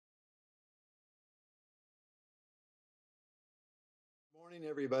Morning,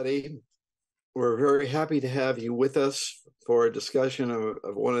 everybody. We're very happy to have you with us for a discussion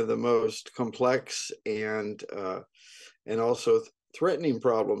of one of the most complex and also threatening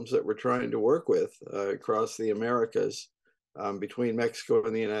problems that we're trying to work with across the Americas, between Mexico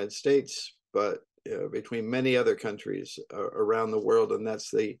and the United States, but between many other countries around the world, and that's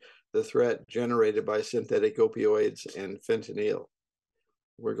the threat generated by synthetic opioids and fentanyl.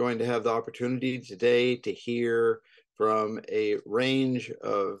 We're going to have the opportunity today to hear from a range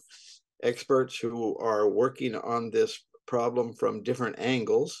of experts who are working on this problem from different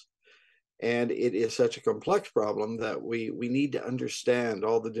angles. And it is such a complex problem that we need to understand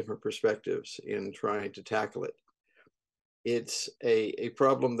all the different perspectives in trying to tackle it. It's a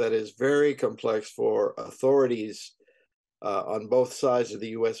problem that is very complex for authorities on both sides of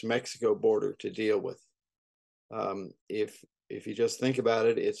the U.S. Mexico border to deal with. If you just think about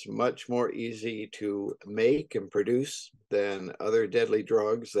it, it's much more easy to make and produce than other deadly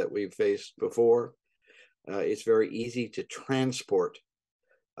drugs that we've faced before. It's very easy to transport.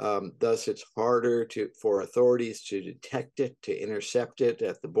 Thus, it's harder for authorities to detect it, to intercept it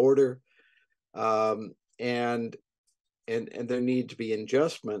at the border. And there need to be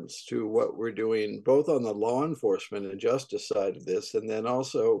adjustments to what we're doing, both on the law enforcement and justice side of this, and then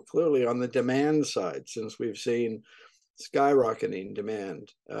also clearly on the demand side, since we've seen skyrocketing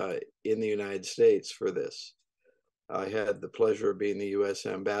demand in the United States for this. I had the pleasure of being the U.S.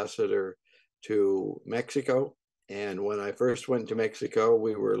 ambassador to Mexico. And when I first went to Mexico,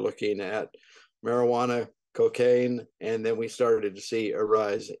 we were looking at marijuana, cocaine, and then we started to see a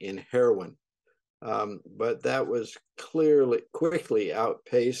rise in heroin. But that was quickly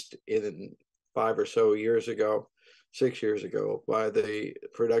outpaced in 5 or so years ago, 6 years ago, by the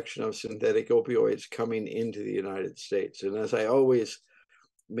production of synthetic opioids coming into the United States. And as I always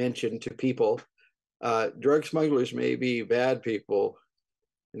mention to people, drug smugglers may be bad people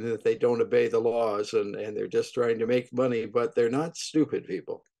and that they don't obey the laws and they're just trying to make money, but they're not stupid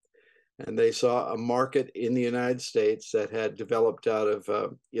people. And they saw a market in the United States that had developed out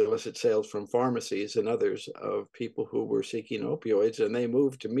of illicit sales from pharmacies and others of people who were seeking opioids, and they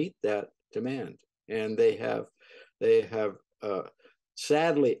moved to meet that demand. And they have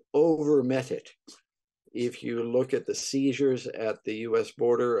sadly overmet it. If you look at the seizures at the U.S.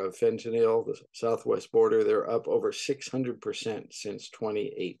 border of fentanyl, the southwest border, they're up over 600% since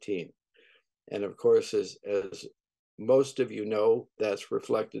 2018. And of course, as most of you know, that's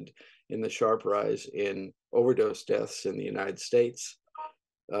reflected in the sharp rise in overdose deaths in the United States,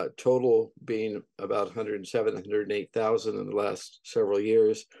 total being about 107, 108,000 in the last several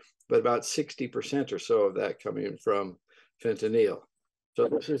years, but about 60% or so of that coming from fentanyl. So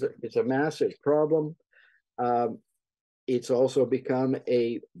it's a massive problem. It's also become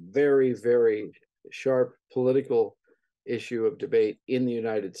a very, very sharp political issue of debate in the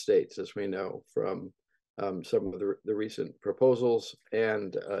United States, as we know from some of the recent proposals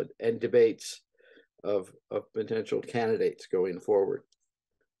and debates of potential candidates going forward.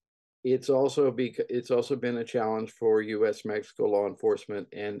 It's also been a challenge for U.S. Mexico law enforcement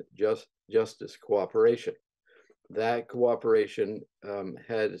and justice cooperation. That cooperation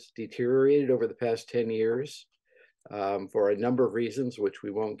has deteriorated over the past 10 years for a number of reasons, which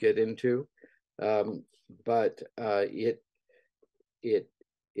we won't get into. But it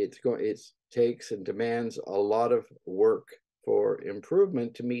takes and demands a lot of work for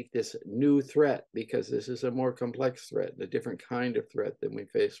improvement to meet this new threat, because this is a more complex threat, a different kind of threat than we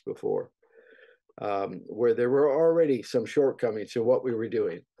faced before, where there were already some shortcomings in what we were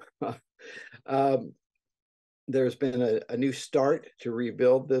doing. There's been a new start to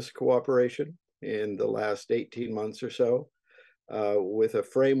rebuild this cooperation in the last 18 months or so, with a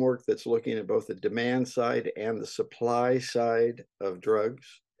framework that's looking at both the demand side and the supply side of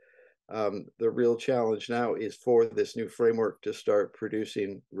drugs. The real challenge now is for this new framework to start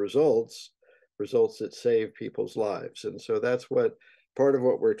producing results that save people's lives. And so that's part of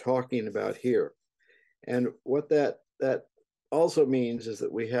what we're talking about here. And what that also means is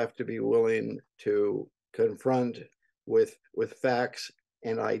that we have to be willing to confront with facts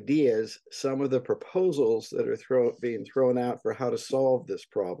and ideas some of the proposals that are being thrown out for how to solve this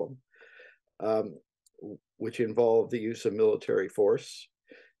problem, which involve the use of military force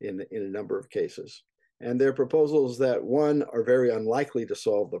in a number of cases. And they're proposals that, one, are very unlikely to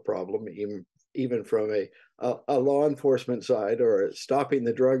solve the problem, even from a law enforcement side or a stopping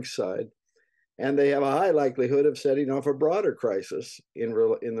the drugs side. And they have a high likelihood of setting off a broader crisis in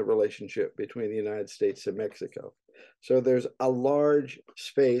the relationship between the United States and Mexico. So there's a large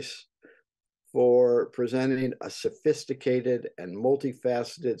space for presenting a sophisticated and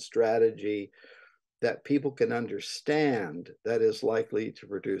multifaceted strategy that people can understand that is likely to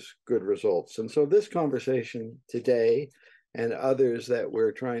produce good results. And so this conversation today and others that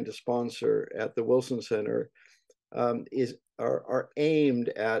we're trying to sponsor at the Wilson Center are aimed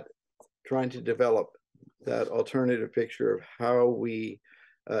at trying to develop that alternative picture of how we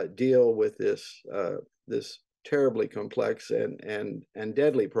deal with this terribly complex and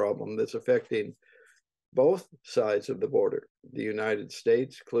deadly problem that's affecting both sides of the border, the United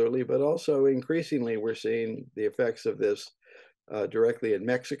States clearly, but also increasingly we're seeing the effects of this directly in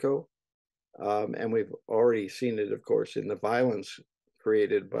Mexico. And we've already seen it, of course, in the violence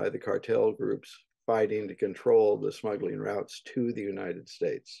created by the cartel groups fighting to control the smuggling routes to the United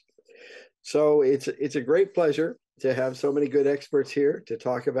States. So it's a great pleasure to have so many good experts here to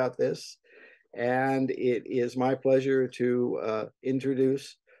talk about this. And it is my pleasure to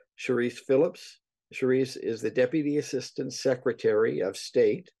introduce Charisse Phillips. Charisse is the Deputy Assistant Secretary of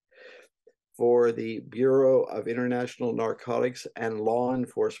State for the Bureau of International Narcotics and Law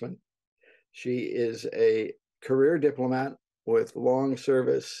Enforcement. She is a career diplomat with long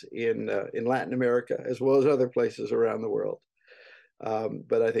service in Latin America, as well as other places around the world.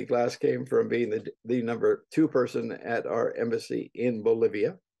 But I think last came from being the number 2 person at our embassy in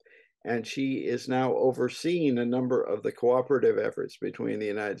Bolivia. And she is now overseeing a number of the cooperative efforts between the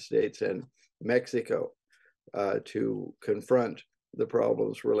United States and Mexico to confront the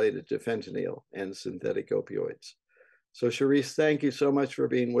problems related to fentanyl and synthetic opioids. So Charisse, thank you so much for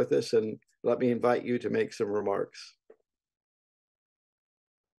being with us, and let me invite you to make some remarks.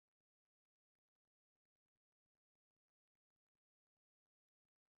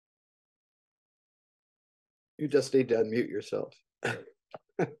 You just need to unmute yourself.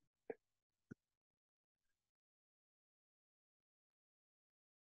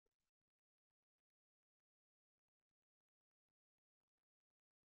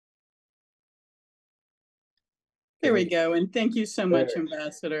 There we go. And thank you so much,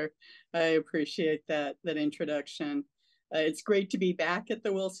 Ambassador. I appreciate that introduction. It's great to be back at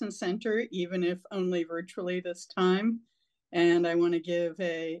the Wilson Center, even if only virtually this time. And I want to give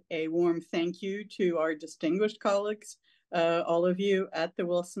a warm thank you to our distinguished colleagues, all of you at the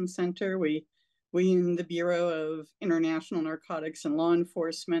Wilson Center. We in the Bureau of International Narcotics and Law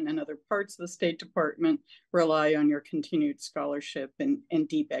Enforcement and other parts of the State Department rely on your continued scholarship and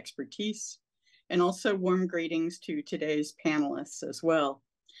deep expertise. And also warm greetings to today's panelists as well.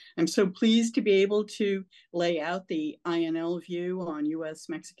 I'm so pleased to be able to lay out the INL view on U.S.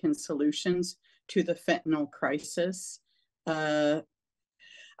 Mexican solutions to the fentanyl crisis. I've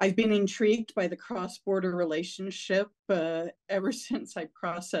been intrigued by the cross-border relationship ever since I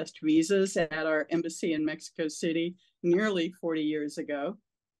processed visas at our embassy in Mexico City nearly 40 years ago.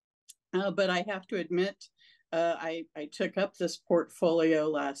 But I have to admit, I took up this portfolio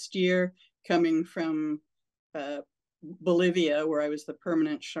last year, coming from Bolivia, where I was the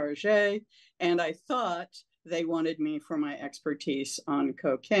permanent chargé, and I thought they wanted me for my expertise on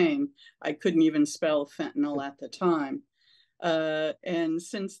cocaine. I couldn't even spell fentanyl at the time. And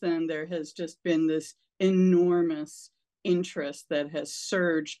since then, there has just been this enormous interest that has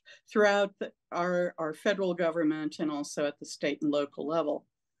surged throughout our federal government and also at the state and local level.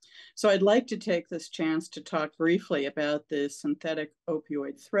 So I'd like to take this chance to talk briefly about the synthetic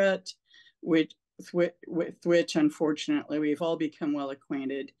opioid threat, with which, unfortunately, we've all become well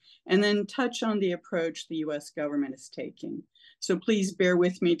acquainted, and then touch on the approach the U.S. government is taking. So please bear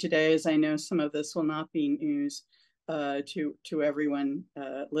with me today, as I know some of this will not be news to everyone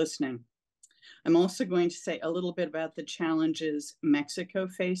listening. I'm also going to say a little bit about the challenges Mexico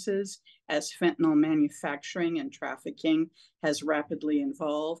faces as fentanyl manufacturing and trafficking has rapidly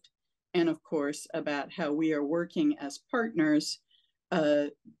evolved, and of course, about how we are working as partners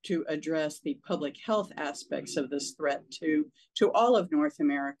to address the public health aspects of this threat to all of North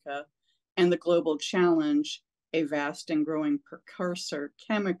America and the global challenge a vast and growing precursor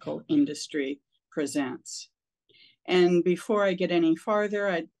chemical industry presents. And before I get any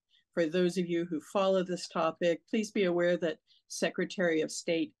farther, for those of you who follow this topic, please be aware that Secretary of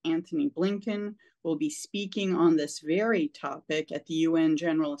State Anthony Blinken will be speaking on this very topic at the UN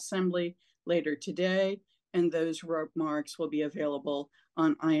General Assembly later today, and those remarks will be available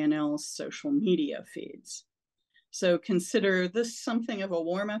on INL's social media feeds. So consider this something of a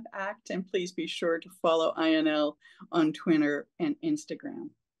warm-up act, and please be sure to follow INL on Twitter and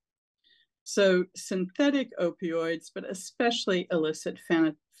Instagram. So synthetic opioids, but especially illicit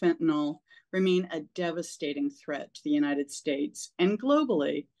fentanyl, remain a devastating threat to the United States and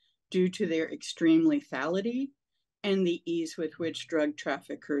globally due to their extreme lethality and the ease with which drug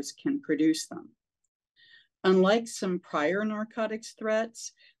traffickers can produce them. Unlike some prior narcotics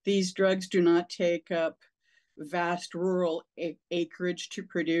threats, These drugs do not take up vast rural acreage to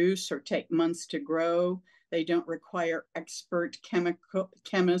produce or take months to grow. They don't require expert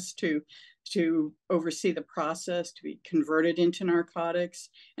chemists to oversee the process to be converted into narcotics.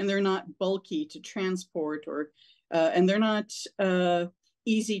 And they're not bulky to transport and they're not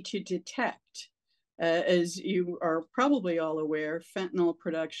easy to detect. As you are probably all aware, fentanyl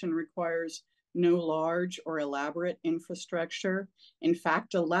production requires no large or elaborate infrastructure. In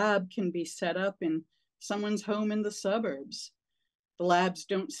fact, a lab can be set up in someone's home in the suburbs. The labs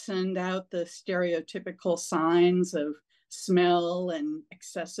don't send out the stereotypical signs of smell and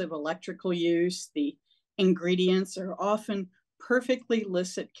excessive electrical use. The ingredients are often perfectly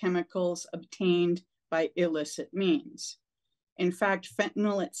licit chemicals obtained by illicit means. In fact,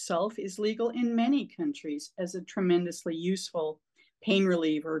 fentanyl itself is legal in many countries as a tremendously useful pain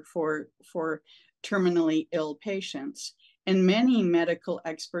reliever for terminally ill patients. And many medical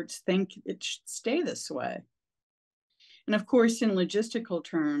experts think it should stay this way. And of course, in logistical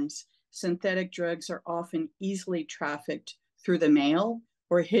terms, synthetic drugs are often easily trafficked through the mail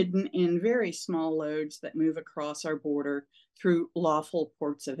or hidden in very small loads that move across our border through lawful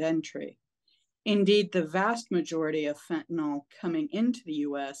ports of entry. Indeed, the vast majority of fentanyl coming into the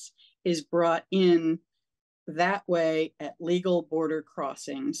US is brought in that way at legal border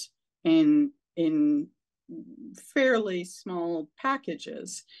crossings in fairly small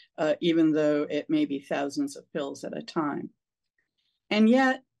packages, even though it may be thousands of pills at a time. And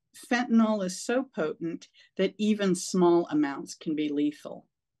yet, fentanyl is so potent that even small amounts can be lethal.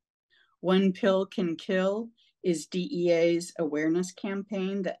 One pill can kill is DEA's awareness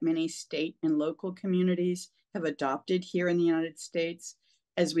campaign that many state and local communities have adopted here in the United States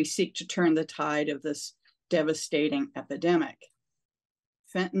as we seek to turn the tide of this devastating epidemic.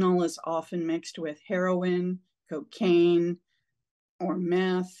 Fentanyl is often mixed with heroin, cocaine, or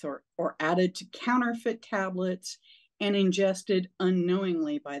meth, or added to counterfeit tablets and ingested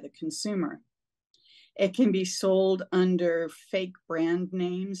unknowingly by the consumer. It can be sold under fake brand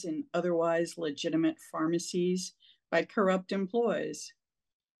names in otherwise legitimate pharmacies by corrupt employees.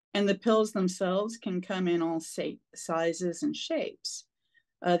 And the pills themselves can come in all sizes and shapes.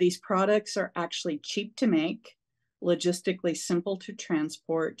 These products are actually cheap to make, logistically simple to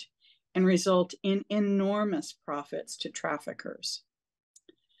transport, and result in enormous profits to traffickers.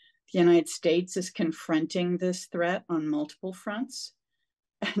 The United States is confronting this threat on multiple fronts.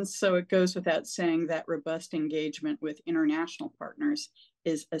 And so it goes without saying that robust engagement with international partners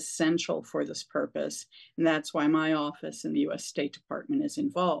is essential for this purpose. And that's why my office in the U.S. State Department is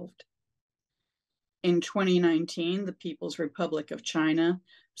involved. In 2019, the People's Republic of China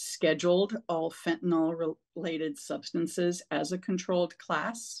scheduled all fentanyl-related substances as a controlled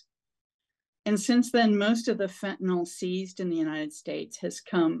class. And since then, most of the fentanyl seized in the United States has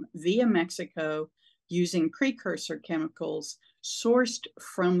come via Mexico using precursor chemicals sourced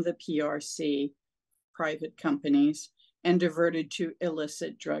from the PRC, private companies, and diverted to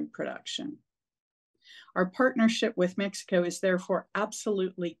illicit drug production. Our partnership with Mexico is therefore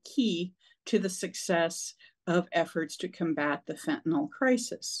absolutely key to the success of efforts to combat the fentanyl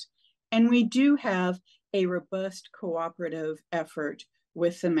crisis. And we do have a robust cooperative effort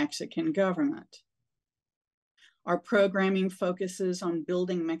with the Mexican government. Our programming focuses on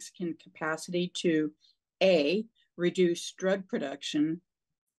building Mexican capacity to A, reduce drug production,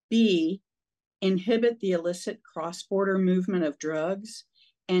 B, inhibit the illicit cross-border movement of drugs,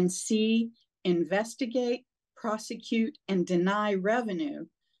 and C, investigate, prosecute, and deny revenue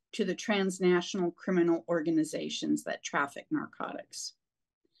to the transnational criminal organizations that traffic narcotics.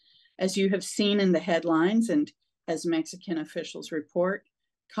 As you have seen in the headlines and as Mexican officials report,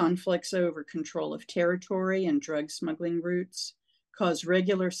 conflicts over control of territory and drug smuggling routes cause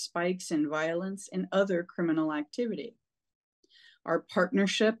regular spikes in violence and other criminal activity. Our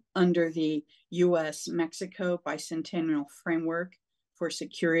partnership under the U.S. Mexico Bicentennial Framework for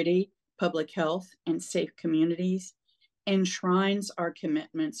Security, Public Health, and Safe Communities enshrines our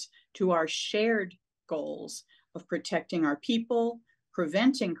commitments to our shared goals of protecting our people,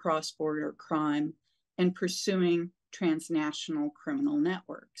 preventing cross-border crime, and pursuing transnational criminal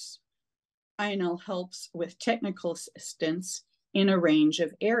networks. INL helps with technical assistance in a range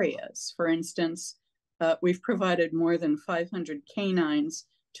of areas. For instance, we've provided more than 500 canines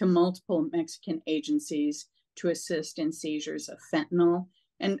to multiple Mexican agencies to assist in seizures of fentanyl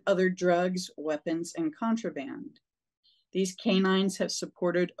and other drugs, weapons, and contraband. These canines have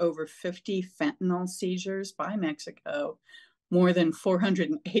supported over 50 fentanyl seizures by Mexico, more than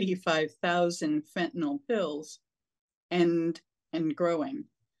 485,000 fentanyl pills, and growing.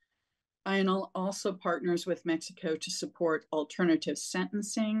 INL also partners with Mexico to support alternative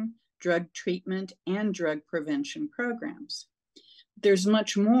sentencing, drug treatment, and drug prevention programs. There's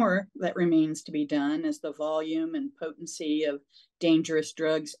much more that remains to be done as the volume and potency of dangerous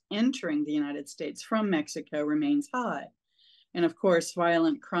drugs entering the United States from Mexico remains high. And of course,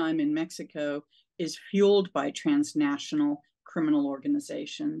 violent crime in Mexico is fueled by transnational criminal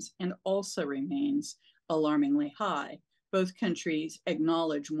organizations and also remains alarmingly high. Both countries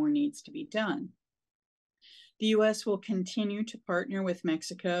acknowledge more needs to be done. The U.S. will continue to partner with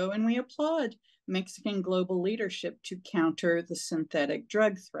Mexico, and we applaud Mexican global leadership to counter the synthetic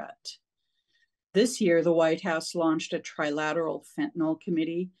drug threat. This year, the White House launched a trilateral fentanyl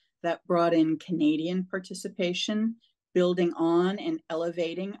committee that brought in Canadian participation, building on and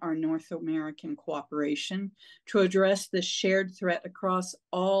elevating our North American cooperation to address the shared threat across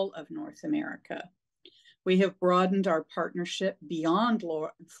all of North America. We have broadened our partnership beyond law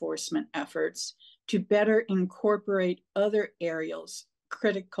enforcement efforts to better incorporate other areas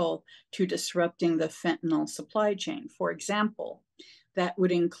critical to disrupting the fentanyl supply chain. For example, that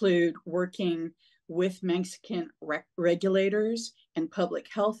would include working with Mexican regulators and public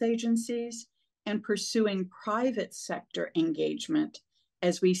health agencies and pursuing private sector engagement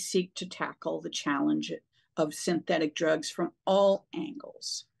as we seek to tackle the challenge of synthetic drugs from all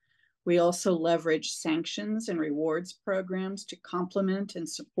angles. We also leverage sanctions and rewards programs to complement and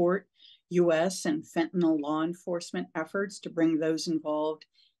support U.S. and fentanyl law enforcement efforts to bring those involved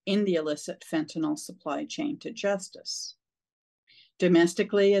in the illicit fentanyl supply chain to justice.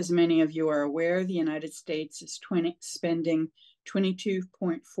 Domestically, as many of you are aware, the United States is spending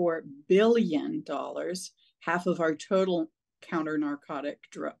 $22.4 billion, half of our total counter-narcotic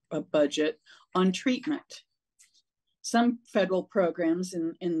budget, on treatment. Some federal programs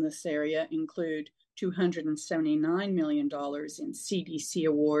in this area include $279 million in CDC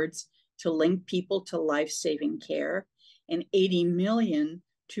awards to link people to life-saving care and $80 million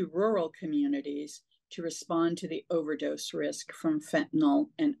to rural communities to respond to the overdose risk from fentanyl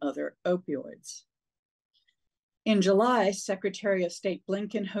and other opioids. In July, Secretary of State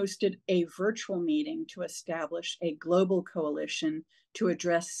Blinken hosted a virtual meeting to establish a global coalition to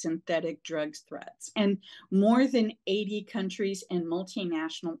address synthetic drugs threats. And more than 80 countries and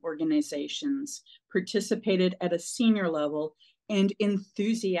multinational organizations participated at a senior level and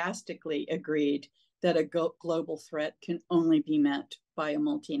enthusiastically agreed that a global threat can only be met by a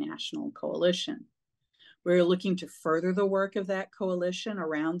multinational coalition. We're looking to further the work of that coalition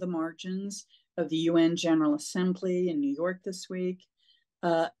around the margins of the UN General Assembly in New York this week.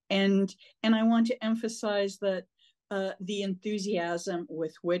 And I want to emphasize that the enthusiasm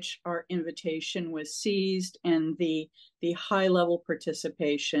with which our invitation was seized and the high-level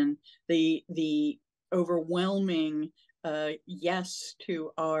participation, the overwhelming yes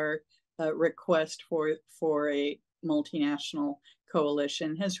to our request for a multinational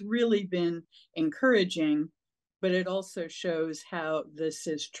coalition has really been encouraging, but it also shows how this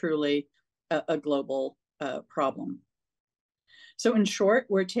is truly a global problem. So in short,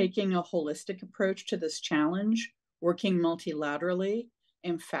 we're taking a holistic approach to this challenge, working multilaterally,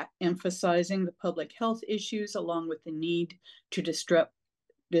 emphasizing the public health issues along with the need to disrupt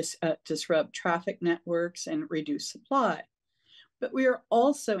traffic networks and reduce supply. But we are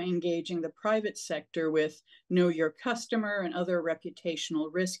also engaging the private sector with Know Your Customer and other reputational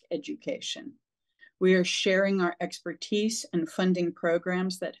risk education. We are sharing our expertise and funding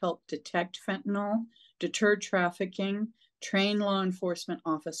programs that help detect fentanyl, deter trafficking, train law enforcement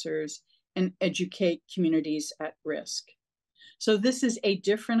officers, and educate communities at risk. So this is a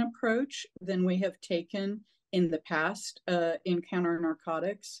different approach than we have taken in the past in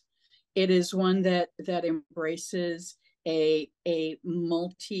counter-narcotics. It is one that embraces a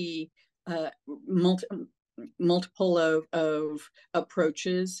multiple of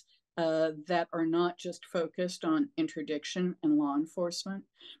approaches that are not just focused on interdiction and law enforcement,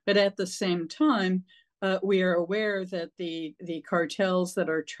 but at the same time, we are aware that the cartels that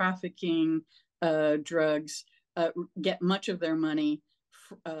are trafficking drugs get much of their money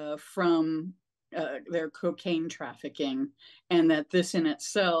from their cocaine trafficking, and that this in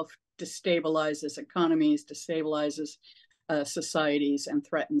itself destabilizes economies, destabilizes societies, and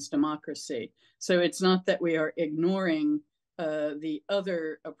threatens democracy. So it's not that we are ignoring the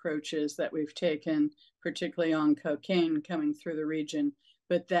other approaches that we've taken, particularly on cocaine coming through the region,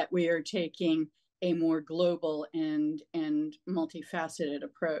 but that we are taking a more global and multifaceted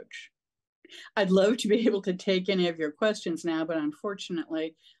approach. I'd love to be able to take any of your questions now, but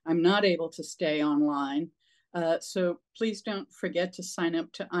unfortunately, I'm not able to stay online. So please don't forget to sign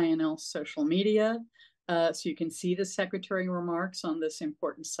up to INL's social media. So you can see the Secretary remarks on this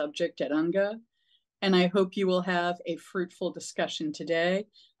important subject at UNGA. And I hope you will have a fruitful discussion today.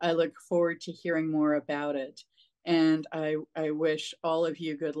 I look forward to hearing more about it. And I wish all of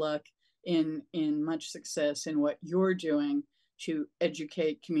you good luck in much success in what you're doing to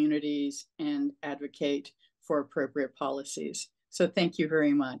educate communities and advocate for appropriate policies. So thank you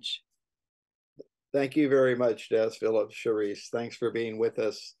very much. Thank you very much, Des Phillips, Charisse. Thanks for being with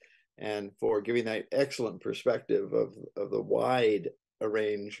us and for giving that excellent perspective of the wide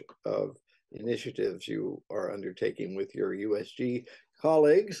range of initiatives you are undertaking with your USG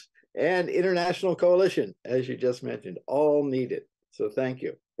colleagues and international coalition, as you just mentioned, all needed. So thank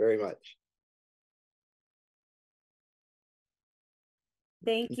you very much.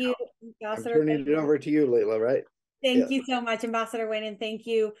 Thank you, Ambassador. I'm turning it over to you, Leila, right? Thank you so much, Ambassador Wayne, and thank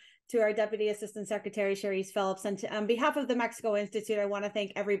you to our Deputy Assistant Secretary, Charisse Phillips. And on behalf of the Mexico Institute, I want to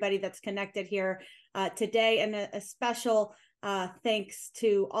thank everybody that's connected here today, and a special thanks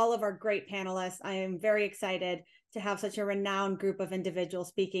to all of our great panelists. I am very excited to have such a renowned group of individuals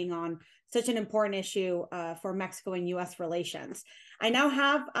speaking on such an important issue for Mexico and U.S. relations. I now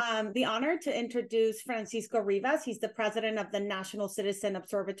have the honor to introduce Francisco Rivas. He's the president of the National Citizen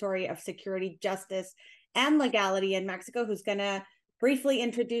Observatory of Security, Justice, and Legality in Mexico, who's going to briefly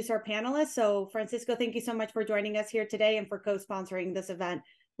introduce our panelists. So Francisco, thank you so much for joining us here today and for co-sponsoring this event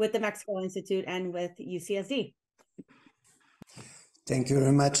with the Mexico Institute and with UCSD. Thank you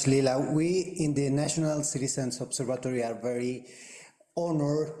very much, Leila. We in the National Citizens Observatory are very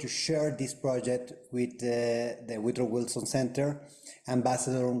honored to share this project with the Woodrow Wilson Center.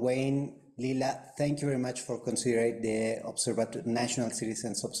 Ambassador Wayne, Leila, thank you very much for considering the National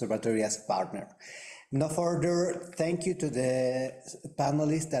Citizens Observatory as a partner. No further, thank you to the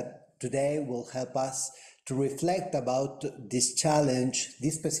panelists that today will help us to reflect about this challenge,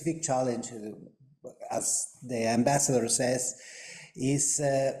 this specific challenge, as the ambassador says, is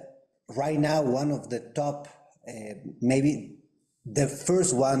right now one of the top, maybe the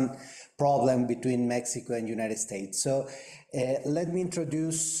first one problem between Mexico and United States. So let me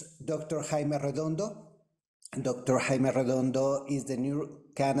introduce Dr. Jaime Redondo. Dr. Jaime Redondo is the new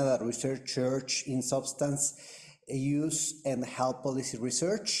Canada researcher in substance use and health policy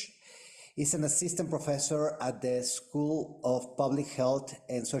research. He's an assistant professor at the School of Public Health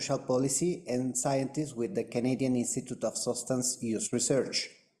and Social Policy and scientist with the Canadian Institute of Substance Use Research.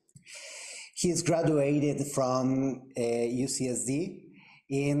 He is graduated from UCSD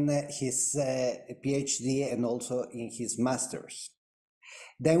in his PhD and also in his master's.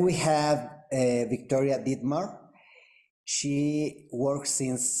 Then we have Victoria Dittmar. She works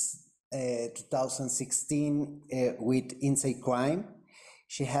since 2016 with Inside Crime.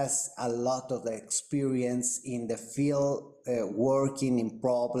 She has a lot of experience in the field, working in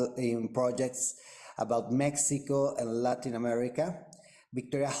projects about Mexico and Latin America.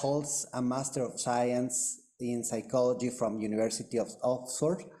 Victoria holds a Master of Science in Psychology from University of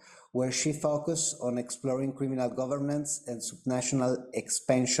Oxford, where she focused on exploring criminal governance and subnational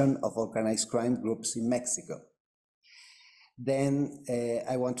expansion of organized crime groups in Mexico. Then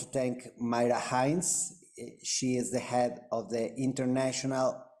I want to thank Mayra Hines. She is the head of the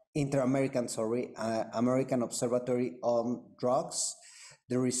American Observatory on Drugs,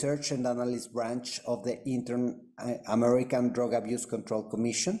 the research and analysis branch of the American Drug Abuse Control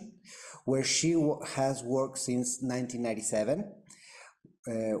Commission, where she has worked since 1997,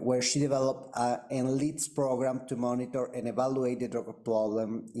 where she developed and leads program to monitor and evaluate the drug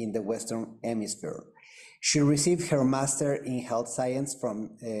problem in the Western Hemisphere. She received her Master in Health Science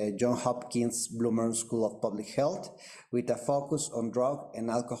from Johns Hopkins Bloomer School of Public Health with a focus on drug and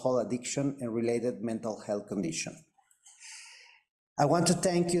alcohol addiction and related mental health conditions. I want to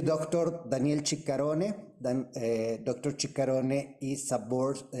thank you, Dr. Daniel Ciccarone. Dr. Ciccarone is a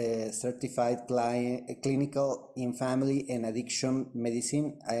board-certified clinical in family and addiction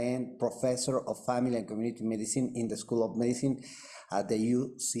medicine and professor of family and community medicine in the School of Medicine at the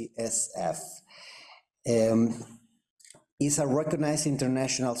UCSF. Is a recognized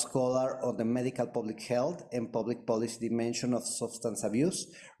international scholar on the medical public health and public policy dimension of substance abuse,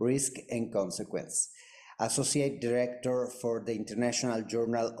 risk, and consequence. Associate Director for the International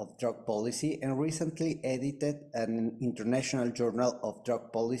Journal of Drug Policy, and recently edited an International Journal of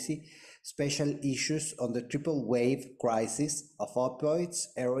Drug Policy special issues on the triple wave crisis of opioids,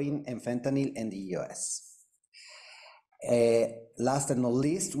 heroin, and fentanyl in the US. Last and not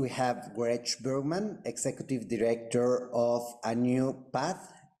least, we have Greg Bergman, Executive Director of A New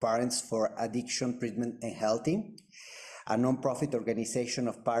Path, Parents for Addiction Treatment and Healthy, a nonprofit organization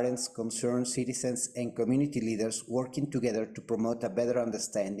of parents, concerned citizens, and community leaders working together to promote a better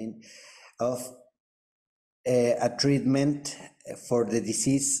understanding of a treatment for the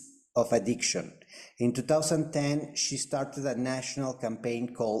disease of addiction. In 2010, she started a national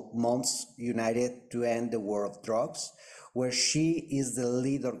campaign called Moms United to End the War of Drugs, where she is the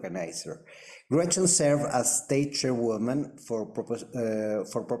lead organizer. Gretchen served as state chairwoman for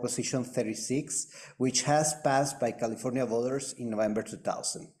Proposition 36, which has passed by California voters in November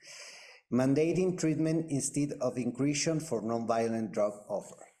 2000, mandating treatment instead of incretin for nonviolent drug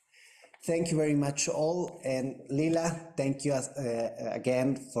offer. Thank you very much all, and Lila, thank you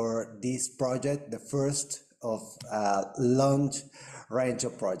again for this project, the first of a long range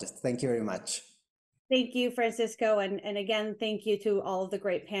of projects. Thank you very much. Thank you, Francisco, and again, thank you to all of the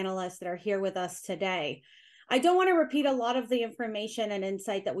great panelists that are here with us today. I don't want to repeat a lot of the information and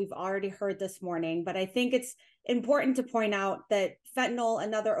insight that we've already heard this morning, but I think it's important to point out that fentanyl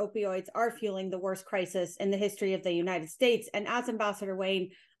and other opioids are fueling the worst crisis in the history of the United States. And as Ambassador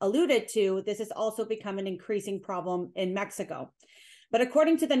Wayne alluded to, this has also become an increasing problem in Mexico. But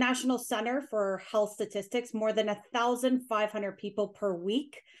according to the National Center for Health Statistics, more than 1,500 people per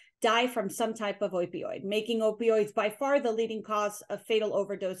week die from some type of opioid, making opioids by far the leading cause of fatal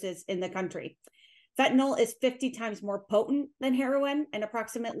overdoses in the country. Fentanyl is 50 times more potent than heroin and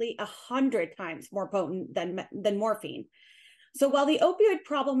approximately 100 times more potent than morphine. So while the opioid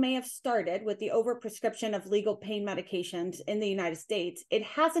problem may have started with the overprescription of legal pain medications in the United States, it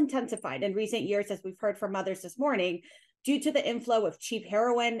has intensified in recent years, as we've heard from others this morning, due to the inflow of cheap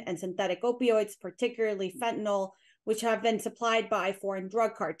heroin and synthetic opioids, particularly fentanyl, which have been supplied by foreign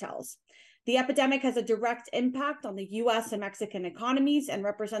drug cartels. The epidemic has a direct impact on the U.S. and Mexican economies and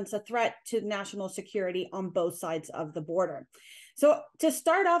represents a threat to national security on both sides of the border. So to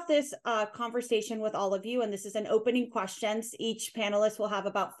start off this conversation with all of you, and this is an opening questions, each panelist will have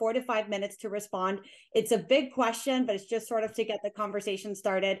about 4 to 5 minutes to respond. It's a big question, but it's just sort of to get the conversation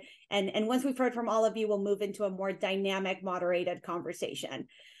started. And once we've heard from all of you, we'll move into a more dynamic, moderated conversation.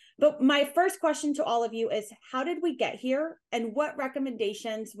 But my first question to all of you is, how did we get here? And what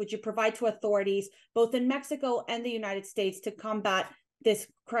recommendations would you provide to authorities, both in Mexico and the United States, to combat this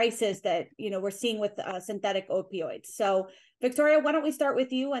crisis that we're seeing with synthetic opioids? So Victoria, why don't we start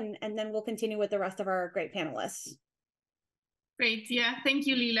with you, and then we'll continue with the rest of our great panelists. Great. Yeah, thank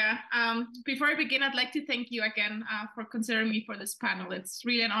you, Lila. Before I begin, I'd like to thank you again for considering me for this panel. It's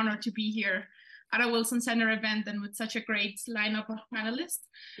really an honor to be here at a Wilson Center event and with such a great lineup of panelists.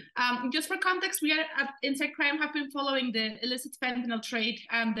 Just for context, we at Inside Crime have been following the illicit fentanyl trade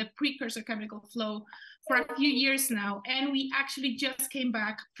and the precursor chemical flow for a few years now. And we actually just came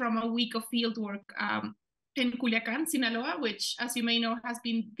back from a week of field work in Culiacán, Sinaloa, which, as you may know, has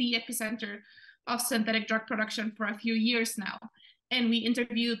been the epicenter of synthetic drug production for a few years now. And we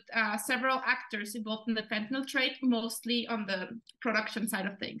interviewed several actors involved in the fentanyl trade, mostly on the production side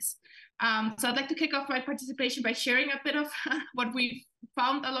of things. So I'd like to kick off my participation by sharing a bit of what we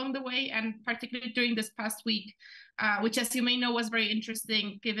found along the way, and particularly during this past week, which, as you may know, was very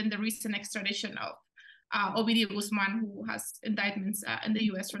interesting given the recent extradition of Ovidio Guzman, who has indictments in the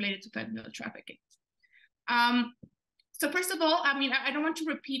US related to fentanyl trafficking. So first of all, I don't want to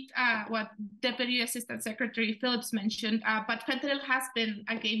repeat what Deputy Assistant Secretary Phillips mentioned, but fentanyl has been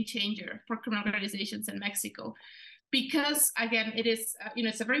a game changer for criminal organizations in Mexico, because again, it is,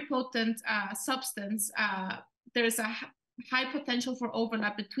 it's a very potent substance. There is a high potential for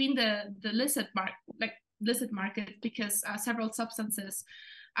overlap between the illicit market, because several substances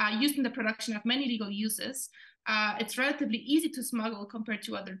used in the production have many legal uses. It's relatively easy to smuggle compared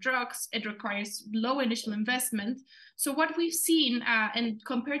to other drugs. It requires low initial investment. So what we've seen, and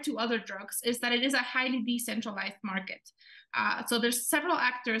compared to other drugs, is that it is a highly decentralized market. So there's several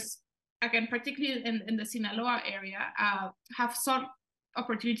actors, again, particularly in the Sinaloa area, have sought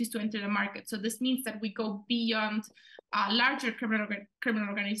opportunities to enter the market. So this means that we go beyond larger criminal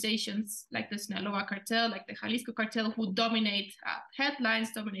organizations like the Sinaloa cartel, like the Jalisco cartel, who dominate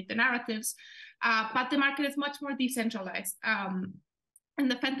headlines, dominate the narratives. But the market is much more decentralized. And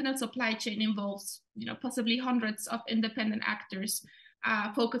the fentanyl supply chain involves, possibly hundreds of independent actors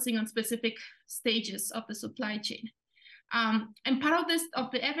focusing on specific stages of the supply chain. And part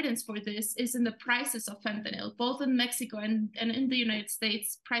of the evidence for this is in the prices of fentanyl. Both in Mexico and in the United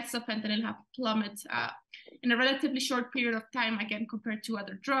States, prices of fentanyl have plummeted in a relatively short period of time, again, compared to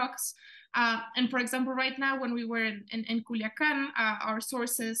other drugs. And for example, right now, when we were in Culiacán, our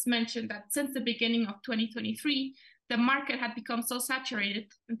sources mentioned that since the beginning of 2023, the market had become so saturated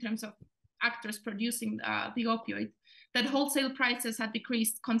in terms of actors producing the opioid that wholesale prices had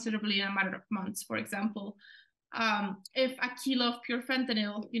decreased considerably in a matter of months. For example, if a kilo of pure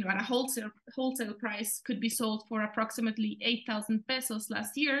fentanyl, at a wholesale price could be sold for approximately 8,000 pesos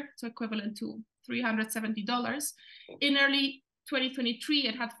last year, so equivalent to $370. In early 2023,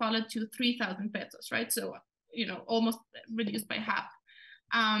 it had fallen to 3,000 pesos, right? So, almost reduced by half.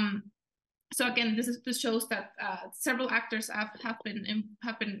 So again, this shows that several actors have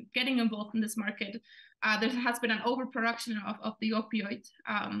been getting involved in this market. There has been an overproduction of the opioid.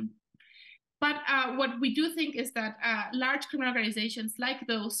 But what we do think is that large criminal organizations like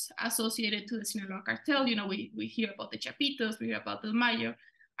those associated to the Sinaloa cartel, we hear about the Chapitos, we hear about the Mayo,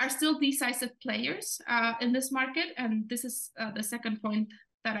 are still decisive players in this market. And this is the second point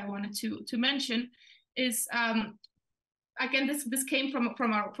that I wanted to mention is, again, this came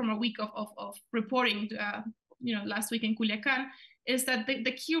from a week of reporting, last week in Culiacan, is that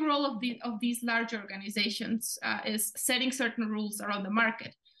the key role of these larger organizations is setting certain rules around the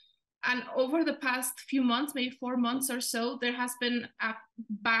market. And over the past few months, maybe 4 months or so, there has been a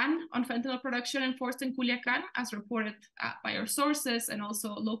ban on fentanyl production enforced in Culiacan, as reported by our sources and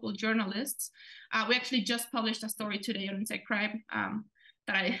also local journalists. We actually just published a story today on Inside Crime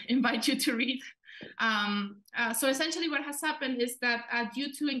that I invite you to read. So essentially what has happened is that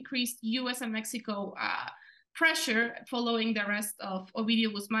due to increased U.S. and Mexico pressure following the arrest of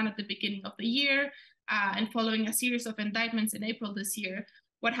Ovidio Guzman at the beginning of the year and following a series of indictments in April this year,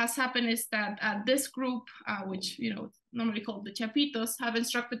 what has happened is that this group, which normally called the Chapitos, have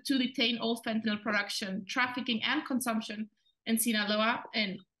instructed to detain all fentanyl production, trafficking, and consumption in Sinaloa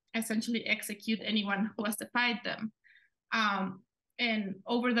and essentially execute anyone who has defied them. And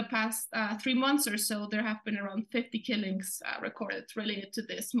over the past 3 months or so, there have been around 50 killings recorded related to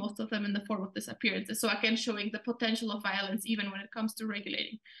this, most of them in the form of disappearances. So again, showing the potential of violence even when it comes to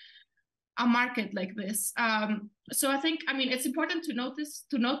regulating a market like this. So I think, it's important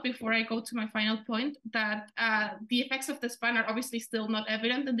to note before I go to my final point that the effects of this ban are obviously still not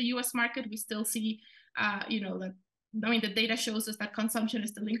evident in the U.S. market. We still see, the data shows us that consumption is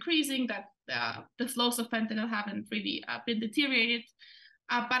still increasing, that the flows of fentanyl haven't really been deteriorated.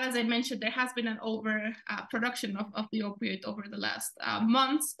 But as I mentioned, there has been an overproduction of the opioid over the last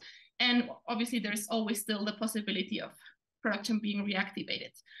months. And obviously, there's always still the possibility of production being reactivated.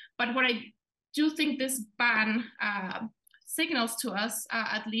 But what I do think this ban signals to us,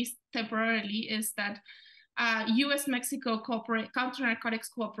 at least temporarily, is that U.S. Mexico counter-narcotics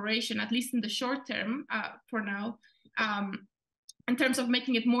cooperation, at least in the short term for now, in terms of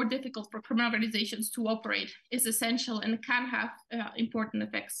making it more difficult for criminal organizations to operate, is essential and can have important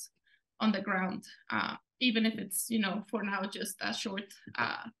effects on the ground, even if it's, for now, just a short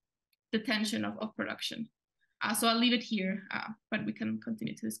detention of production. So I'll leave it here, but we can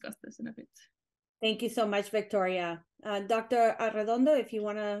continue to discuss this in a bit. Thank you so much, Victoria. Dr. Arredondo, if you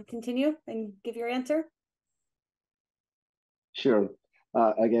want to continue and give your answer. Sure.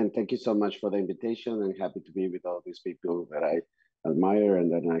 Again, thank you so much for the invitation, and happy to be with all these people that I admire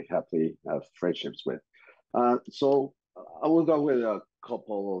and that I happily have friendships with. So I will go with a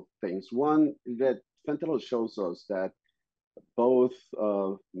couple of things. One, that fentanyl shows us that both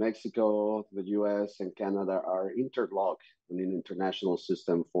Mexico, the US, and Canada are interlocked in an international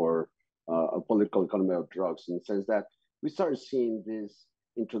system for a political economy of drugs, in the sense that we started seeing this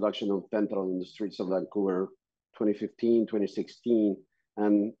introduction of fentanyl in the streets of Vancouver 2015, 2016.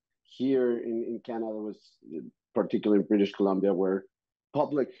 And here in Canada, was particularly in British Columbia, where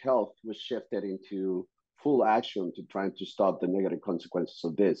public health was shifted into full action to trying to stop the negative consequences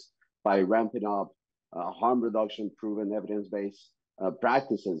of this by ramping up harm reduction, proven evidence-based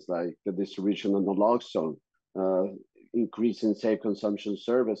practices like the distribution of naloxone, increasing safe consumption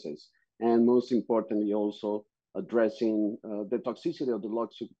services, and most importantly, also addressing the toxicity of the drug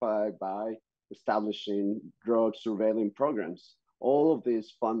supply by establishing drug surveillance programs. All of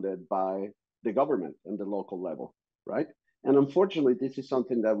this funded by the government and the local level, right? And unfortunately, this is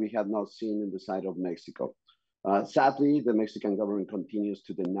something that we have not seen in the side of Mexico. Sadly, the Mexican government continues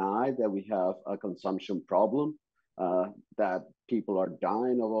to deny that we have a consumption problem, that people are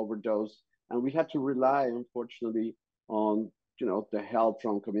dying of overdose, and we have to rely, unfortunately, on the help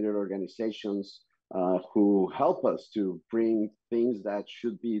from community organizations who help us to bring things that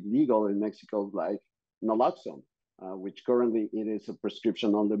should be legal in Mexico, like naloxone, which currently it is a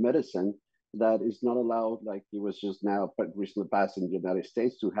prescription-only medicine that is not allowed, like it was just now recently passed in the United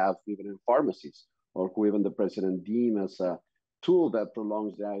States, to have even in pharmacies, or who even the president deemed as a tool that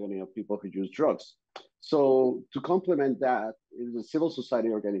prolongs the agony of people who use drugs. So to complement that, is the civil society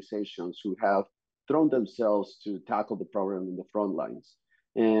organizations who have thrown themselves to tackle the problem in the front lines.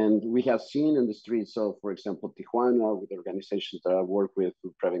 And we have seen in the streets of, for example, Tijuana, with organizations that I work with,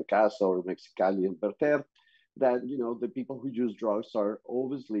 Prevent Casa or Mexicali and Berter, that the people who use drugs are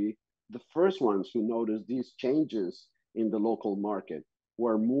obviously the first ones who notice these changes in the local market. who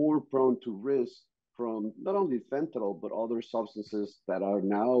are more prone to risk from not only fentanyl, but other substances that are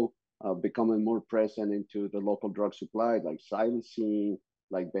now becoming more present into the local drug supply, like xylazine,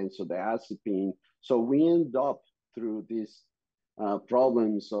 like benzodiazepine. So we end up through these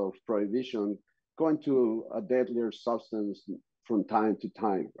problems of prohibition going to a deadlier substance from time to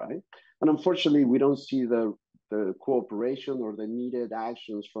time, right? And unfortunately, we don't see the cooperation or the needed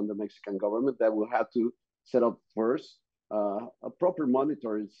actions from the Mexican government that will have to set up first a proper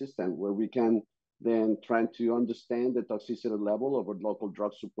monitoring system where we can then try to understand the toxicity level of our local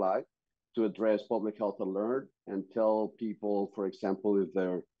drug supply to address public health alert and tell people, for example, if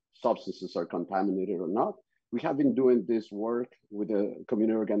their substances are contaminated or not. We have been doing this work with the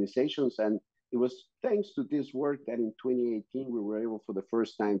community organizations, and it was thanks to this work that in 2018, we were able for the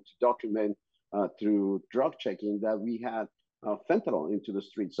first time to document through drug checking that we had fentanyl into the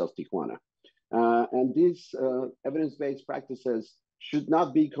streets of Tijuana. And these evidence-based practices should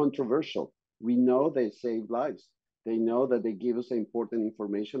not be controversial. We know they save lives. They know that they give us important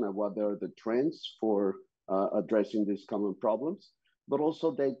information on what are the trends for addressing these common problems. But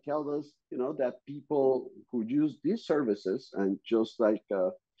also they tell us, that people who use these services, and just like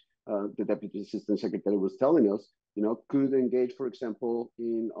the Deputy Assistant Secretary was telling us, could engage, for example,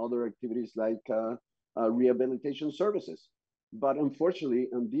 in other activities like rehabilitation services. But unfortunately,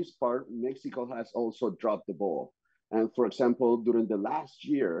 on this part, Mexico has also dropped the ball. And for example, during the last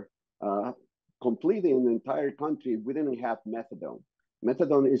year, completely in the entire country, we didn't have methadone.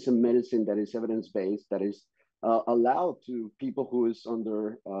 Methadone is a medicine that is evidence-based, that is allowed to people who is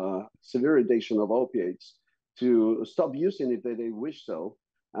under severe addiction of opioids to stop using it if they wish so.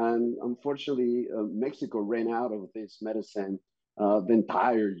 And unfortunately, Mexico ran out of this medicine the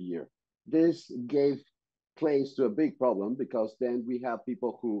entire year. This gave place to a big problem because then we have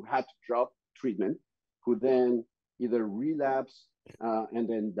people who had to drop treatment, who then either relapse and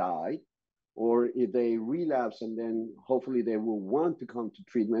then die, or if they relapse and then hopefully they will want to come to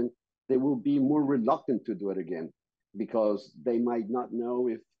treatment, they will be more reluctant to do it again because they might not know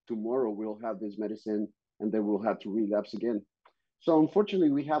if tomorrow we'll have this medicine and they will have to relapse again. So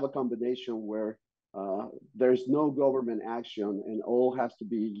unfortunately, we have a combination where there's no government action and all has to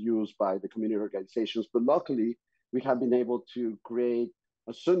be used by the community organizations. But luckily, we have been able to create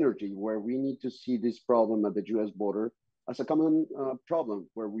a synergy where we need to see this problem at the US border as a common problem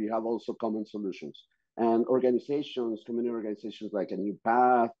where we have also common solutions. And organizations, community organizations like A New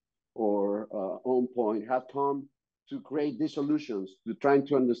Path or On Point have come to create these solutions to trying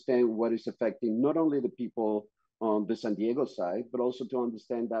to understand what is affecting not only the people on the San Diego side, but also to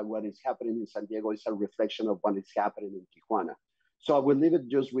understand that what is happening in San Diego is a reflection of what is happening in Tijuana. So I will leave it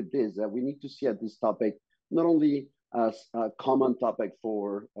just with this, that we need to see at this topic, not only as a common topic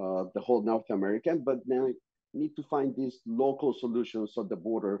for the whole North American, but now need to find these local solutions at the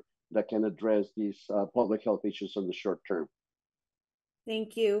border that can address these public health issues on the short term.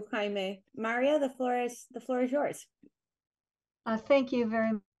 Thank you, Jaime. Maria, the floor is yours. Thank you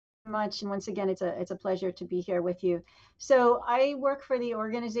very much. And once again, it's a pleasure to be here with you. So I work for the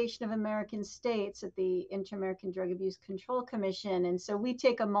Organization of American States at the Inter-American Drug Abuse Control Commission. And so we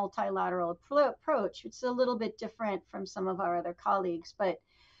take a multilateral approach. It's a little bit different from some of our other colleagues, but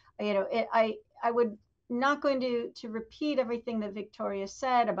I would not going to repeat everything that Victoria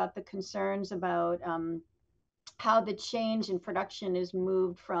said about the concerns about how the change in production is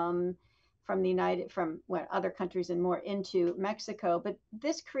moved from other countries and more into Mexico. But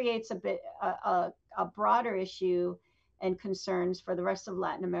this creates a broader issue and concerns for the rest of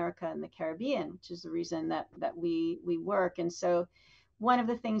Latin America and the Caribbean, which is the reason that we work. And so one of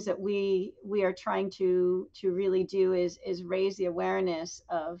the things that we are trying to really do is raise the awareness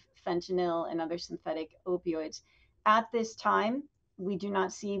of fentanyl and other synthetic opioids. At this time, we do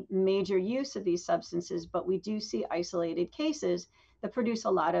not see major use of these substances, but we do see isolated cases that produce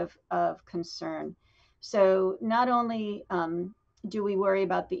a lot of concern. So not only do we worry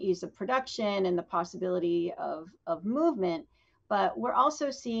about the ease of production and the possibility of movement, but we're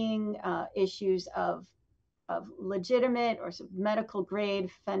also seeing issues of legitimate or medical grade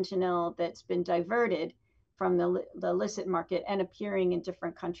fentanyl that's been diverted from the illicit market and appearing in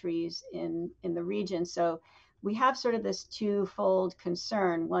different countries in the region. So we have sort of this twofold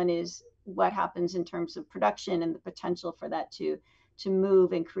concern. One is what happens in terms of production and the potential for that to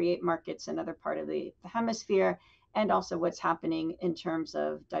move and create markets in other part of the hemisphere, and also what's happening in terms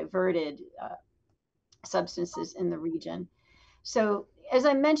of diverted substances in the region. So as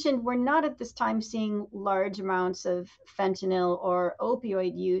I mentioned, we're not at this time seeing large amounts of fentanyl or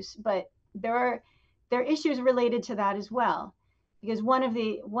opioid use, but there are issues related to that as well, because one of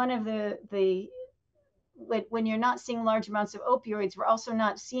the when you're not seeing large amounts of opioids, we're also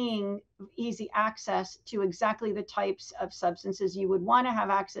not seeing easy access to exactly the types of substances you would want to have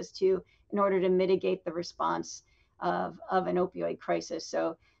access to in order to mitigate the response of an opioid crisis.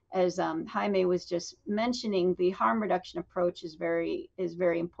 So as Jaime was just mentioning, the harm reduction approach is very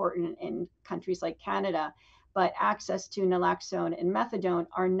important in countries like Canada, but access to naloxone and methadone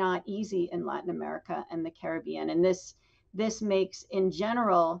are not easy in Latin America and the Caribbean. And this makes, in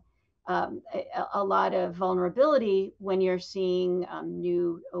general, a lot of vulnerability when you're seeing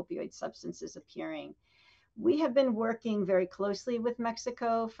new opioid substances appearing. We have been working very closely with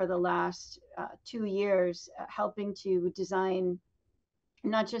Mexico for the last 2 years, helping to design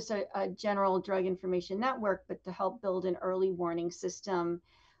not just a general drug information network, but to help build an early warning system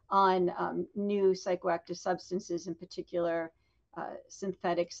on new psychoactive substances, in particular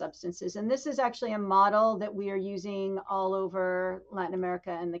synthetic substances. And this is actually a model that we are using all over Latin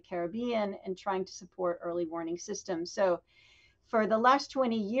America and the Caribbean and trying to support early warning systems. So for the last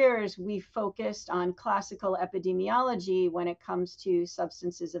 20 years, we focused on classical epidemiology when it comes to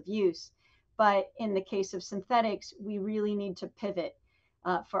substances of use. But in the case of synthetics, we really need to pivot.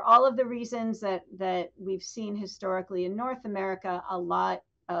 For all of the reasons that we've seen historically in North America, a lot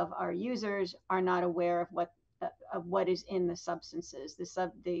of our users are not aware of what is in the substances.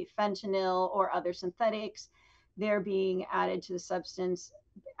 The fentanyl or other synthetics, they're being added to the substance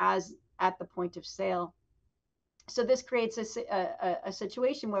as at the point of sale. So this creates a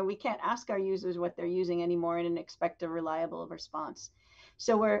situation where we can't ask our users what they're using anymore and expect a reliable response.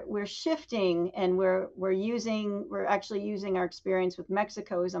 So we're shifting, and we're actually using our experience with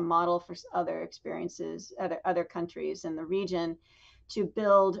Mexico as a model for other experiences, other countries in the region, to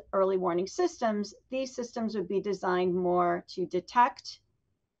build early warning systems. These systems would be designed more to detect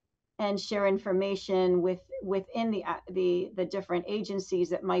and share information within the different agencies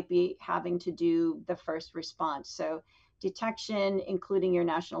that might be having to do the first response. So detection, including your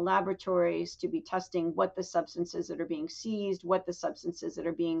national laboratories, to be testing what the substances that are being seized, what the substances that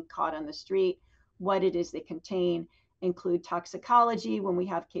are being caught on the street, what it is they contain, include toxicology when we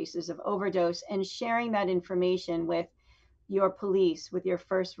have cases of overdose, and sharing that information with your police, with your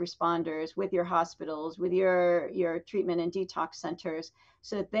first responders, with your hospitals, with your treatment and detox centers,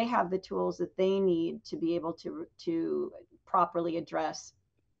 so that they have the tools that they need to be able to properly address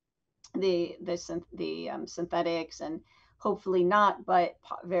the synthetics, and hopefully not, but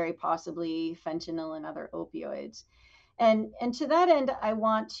very possibly fentanyl and other opioids. And to that end, I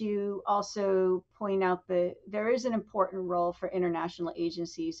want to also point out that there is an important role for international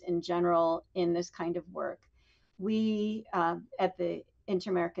agencies in general in this kind of work. We, at the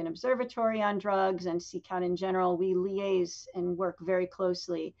Inter-American Observatory on Drugs and CCAT in general, we liaise and work very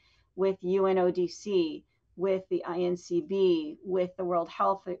closely with UNODC, with the INCB, with the World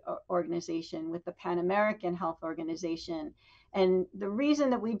Health Organization, with the Pan American Health Organization. And the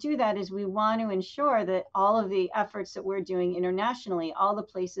reason that we do that is we want to ensure that all of the efforts that we're doing internationally, all the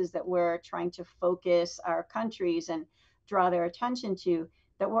places that we're trying to focus our countries and draw their attention to,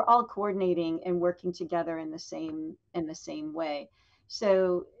 that we're all coordinating and working together in the same way.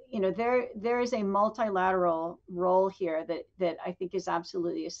 So, there is a multilateral role here that I think is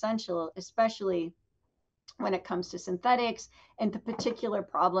absolutely essential, especially when it comes to synthetics and the particular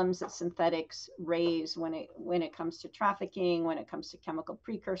problems that synthetics raise when it comes to trafficking, when it comes to chemical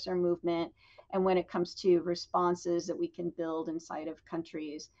precursor movement, and when it comes to responses that we can build inside of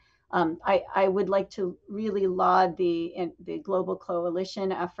countries. I would like to really laud the global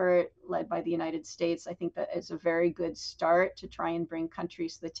coalition effort led by the United States. I think that is a very good start to try and bring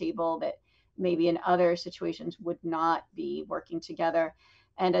countries to the table that maybe in other situations would not be working together.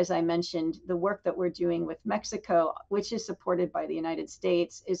 And as I mentioned, the work that we're doing with Mexico, which is supported by the United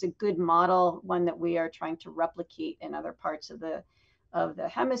States, is a good model, one that we are trying to replicate in other parts of the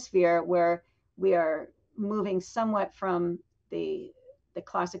hemisphere, where we are moving somewhat from the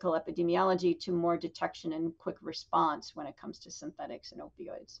classical epidemiology to more detection and quick response when it comes to synthetics and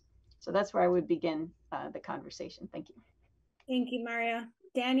opioids. So that's where I would begin the conversation. Thank you. Thank you, Maria.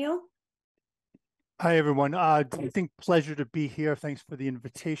 Daniel? Hi, everyone. I think pleasure to be here. Thanks for the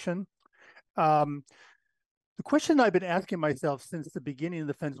invitation. The question I've been asking myself since the beginning of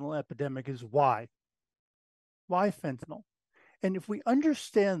the fentanyl epidemic is why? Why fentanyl? And if we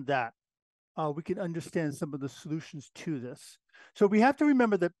understand that, we can understand some of the solutions to this. So we have to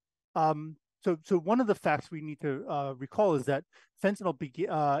remember that, so one of the facts we need to recall is that fentanyl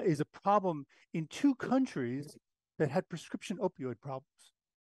is a problem in 2 countries that had prescription opioid problems,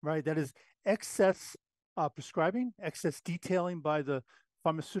 right? That is excess prescribing, excess detailing by the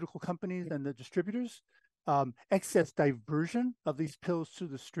pharmaceutical companies and the distributors, excess diversion of these pills to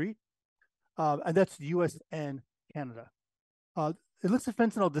the street, and that's the U.S. and Canada. Illicit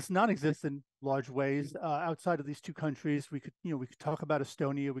fentanyl does not exist in large ways outside of these two countries. We could talk about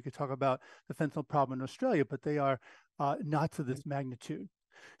Estonia, we could talk about the fentanyl problem in Australia, but they are not to this magnitude.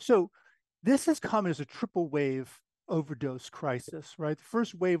 So this has come as a triple wave overdose crisis, right? The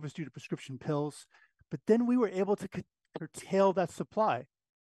first wave was due to prescription pills, but then we were able to curtail that supply.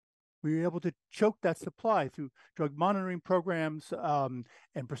 We were able to choke that supply through drug monitoring programs and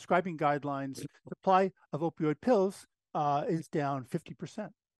prescribing guidelines. Supply of opioid pills is down 50%,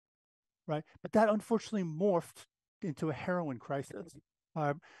 right? But that unfortunately morphed into a heroin crisis.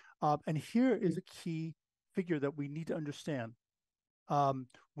 And here is a key figure that we need to understand.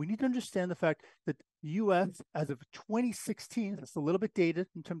 We need to understand the fact that the U.S., as of 2016, that's a little bit dated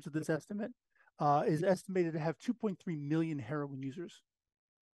in terms of this estimate, is estimated to have 2.3 million heroin users.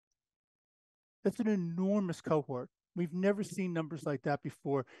 That's an enormous cohort. We've never seen numbers like that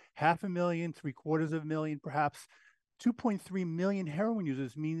before. 500,000, 750,000, perhaps. 2.3 million heroin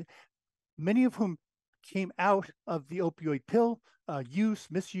users, mean many of whom came out of the opioid pill use,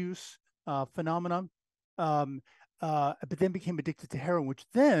 misuse phenomenon, but then became addicted to heroin, which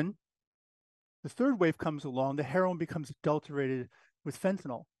then the third wave comes along, the heroin becomes adulterated with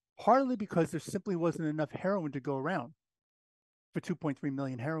fentanyl, partly because there simply wasn't enough heroin to go around for 2.3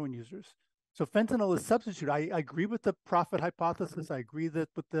 million heroin users. So fentanyl is substitute. I agree with the profit hypothesis. I agree that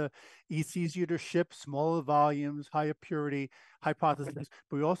with the it's easier to ship, smaller volumes, higher purity hypothesis.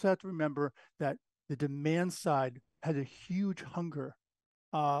 But we also have to remember that the demand side has a huge hunger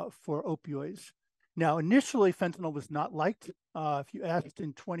for opioids. Now, initially, fentanyl was not liked. If you asked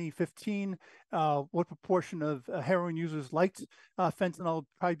in 2015 what proportion of heroin users liked fentanyl, it'd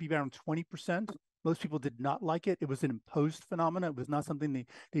probably be around 20%. Most people did not like it. It was an imposed phenomenon. It was not something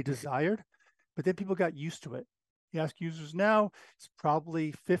they desired. But then people got used to it. You ask users now, it's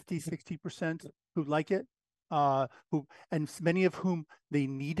probably 50, 60% who like it, and many of whom they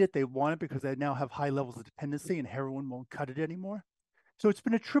need it, they want it because they now have high levels of dependency and heroin won't cut it anymore. So it's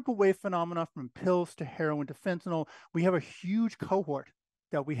been a triple wave phenomenon from pills to heroin to fentanyl. We have a huge cohort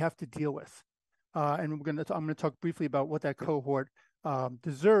that we have to deal with. And I'm going to talk briefly about what that cohort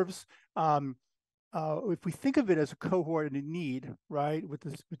deserves. If we think of it as a cohort in a need, right, with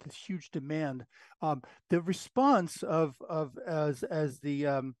this huge demand, the response as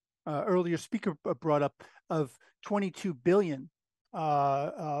the earlier speaker brought up, of 22 billion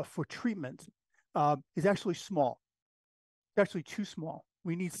for treatment is actually small. It's actually too small.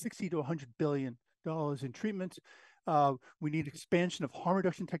 We need 60 to 100 billion dollars in treatment. We need expansion of harm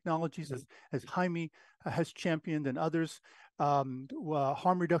reduction technologies, as Jaime has championed and others.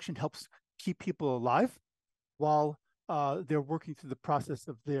 Harm reduction helps keep people alive while they're working through the process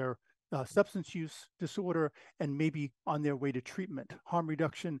of their substance use disorder and maybe on their way to treatment. Harm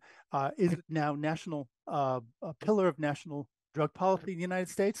reduction is now a pillar of national drug policy in the United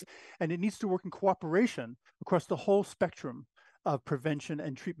States, and it needs to work in cooperation across the whole spectrum of prevention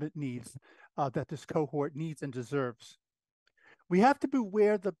and treatment needs that this cohort needs and deserves. We have to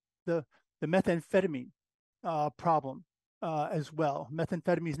beware the methamphetamine problem as well.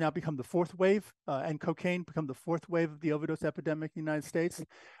 Methamphetamine has now become the fourth wave, and cocaine become the fourth wave of the overdose epidemic in the United States.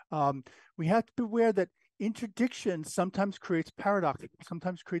 We have to beware that interdiction sometimes creates paradox,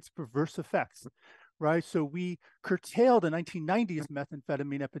 sometimes creates perverse effects, right? So we curtailed the 1990s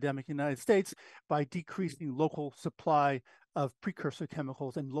methamphetamine epidemic in the United States by decreasing local supply of precursor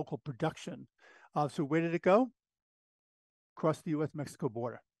chemicals and local production. So where did it go? Across the U.S. Mexico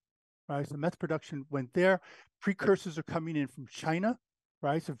border. Right, so meth production went there. Precursors are coming in from China,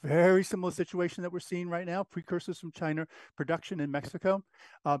 right? It's a very similar situation that we're seeing right now. Precursors from China, production in Mexico,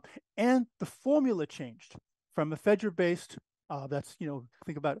 and the formula changed from ephedra-based, that's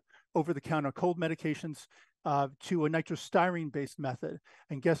think about over-the-counter cold medications, to a nitrostyrene-based method.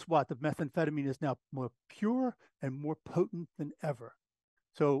 And guess what? The methamphetamine is now more pure and more potent than ever.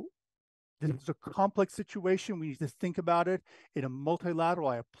 So this is a complex situation. We need to think about it in a multilateral.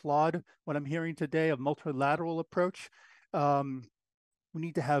 I applaud what I'm hearing today, a multilateral approach. We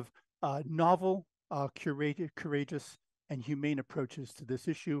need to have novel, courageous, and humane approaches to this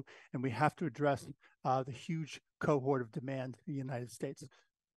issue, and we have to address the huge cohort of demand in the United States.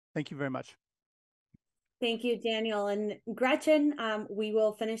 Thank you very much. Thank you, Daniel. And Gretchen, we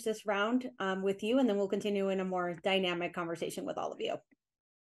will finish this round with you, and then we'll continue in a more dynamic conversation with all of you.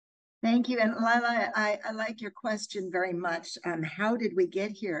 Thank you. And Lila, I like your question very much on how did we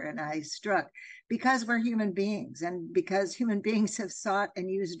get here? And I struck because we're human beings, and because human beings have sought and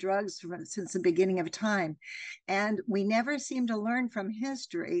used drugs since the beginning of time. And we never seem to learn from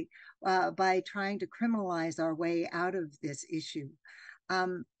history by trying to criminalize our way out of this issue.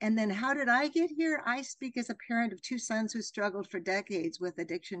 And then how did I get here? I speak as a parent of two sons who struggled for decades with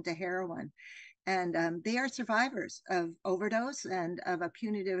addiction to heroin. And they are survivors of overdose and of a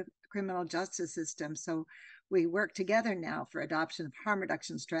punitive criminal justice system. So we work together now for adoption of harm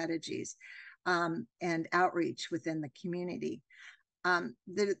reduction strategies and outreach within the community.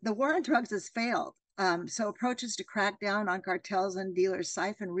 The war on drugs has failed. So approaches to crack down on cartels and dealers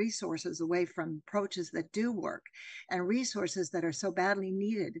siphon resources away from approaches that do work and resources that are so badly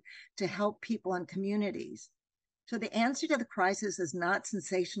needed to help people and communities. So the answer to the crisis is not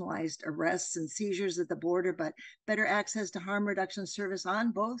sensationalized arrests and seizures at the border, but better access to harm reduction service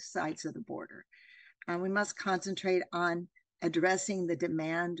on both sides of the border. We must concentrate on addressing the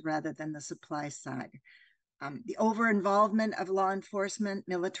demand rather than the supply side. The over-involvement of law enforcement,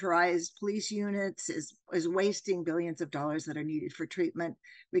 militarized police units is wasting billions of dollars that are needed for treatment,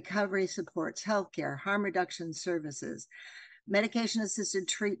 recovery supports, healthcare, harm reduction services, medication-assisted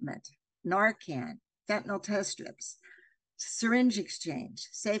treatment, Narcan, fentanyl test strips, syringe exchange,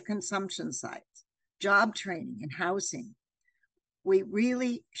 safe consumption sites, job training and housing. We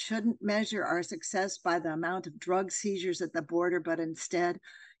really shouldn't measure our success by the amount of drug seizures at the border, but instead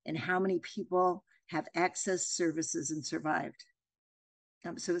in how many people have accessed services and survived.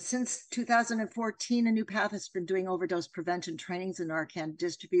 So since 2014, A New Path has been doing overdose prevention trainings and Narcan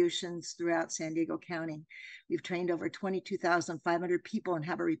distributions throughout San Diego County. We've trained over 22,500 people and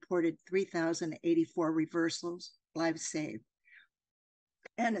have a reported 3,084 reversals, lives saved.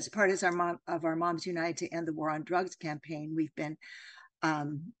 And as part of our Moms United to End the War on Drugs campaign, we've been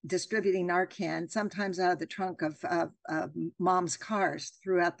distributing Narcan, sometimes out of the trunk of moms' cars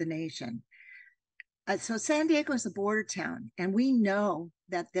throughout the nation. So San Diego is a border town, and we know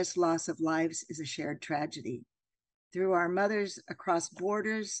that this loss of lives is a shared tragedy. Through our Mothers Across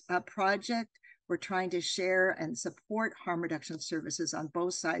Borders project, we're trying to share and support harm reduction services on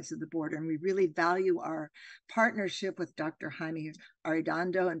both sides of the border, and we really value our partnership with Dr. Jaime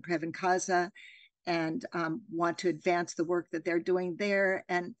Arredondo and Previn Casa, and want to advance the work that they're doing there.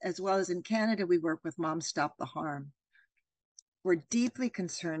 And as well as in Canada, we work with Moms Stop the Harm. We're deeply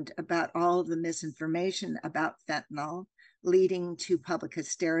concerned about all of the misinformation about fentanyl, leading to public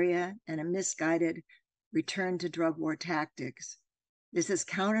hysteria and a misguided return to drug war tactics. This is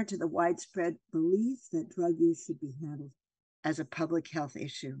counter to the widespread belief that drug use should be handled as a public health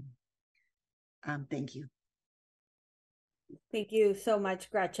issue. Thank you. Thank you so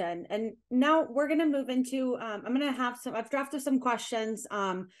much, Gretchen. And now we're going to move into, I'm going to have I've drafted some questions.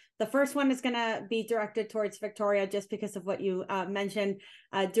 The first one is going to be directed towards Victoria, just because of what you mentioned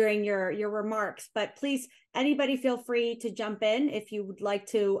during your remarks. But please, anybody feel free to jump in if you would like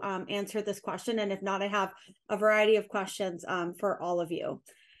to answer this question. And if not, I have a variety of questions for all of you.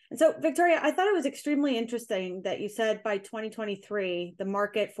 And so, Victoria, I thought it was extremely interesting that you said by 2023, the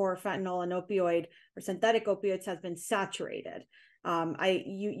market for fentanyl and opioid or synthetic opioids has been saturated.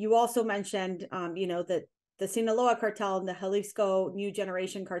 You also mentioned, that the Sinaloa cartel and the Jalisco New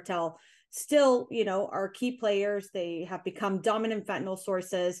Generation cartel still, are key players. They have become dominant fentanyl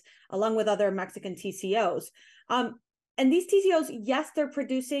sources, along with other Mexican TCOs. And these TCOs, yes, they're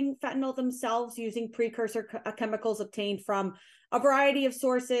producing fentanyl themselves using precursor chemicals obtained from a variety of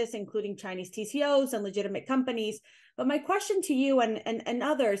sources, including Chinese TCOs and legitimate companies. But my question to you and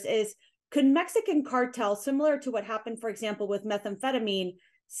others is, could Mexican cartels, similar to what happened, for example, with methamphetamine,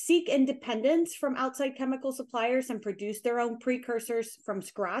 seek independence from outside chemical suppliers and produce their own precursors from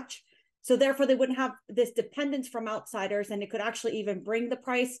scratch? So therefore, they wouldn't have this dependence from outsiders, and it could actually even bring the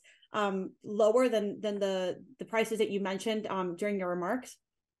price lower than the prices that you mentioned during your remarks?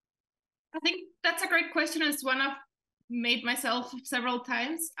 I think that's a great question. It's one I've made myself several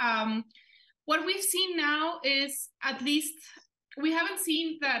times. What we've seen now is, at least we haven't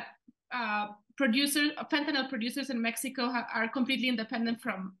seen that fentanyl producers in Mexico are completely independent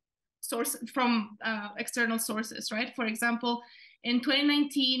from external sources, right? For example, in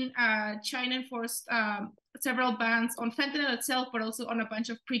 2019, China enforced several bans on fentanyl itself, but also on a bunch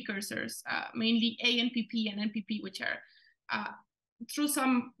of precursors, mainly ANPP and NPP, which are through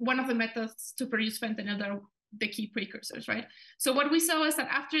one of the methods to produce fentanyl that are the key precursors, right? So what we saw is that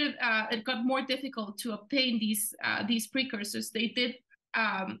after it got more difficult to obtain these precursors, they did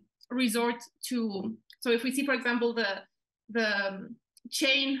resort to, so if we see, for example, the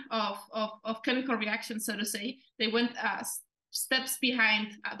chain of chemical reactions, so to say, they went steps behind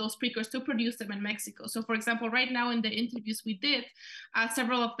those precursors to produce them in Mexico. So for example, right now in the interviews we did,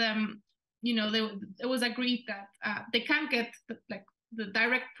 several of them, it was agreed that they can't get the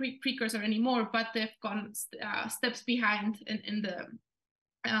direct precursor anymore, but they've gone steps behind in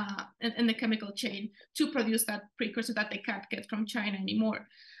in the chemical chain to produce that precursor that they can't get from China anymore.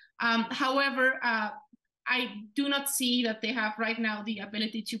 However, I do not see that they have right now the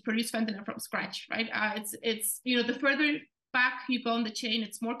ability to produce fentanyl from scratch, right? It's the further back you go in the chain,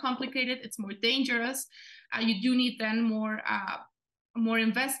 it's more complicated, it's more dangerous. You do need then more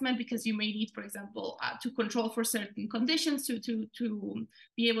investment, because you may need, for example, to control for certain conditions to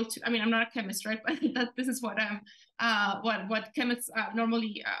be able to. I mean, I'm not a chemist, right? But this is what chemists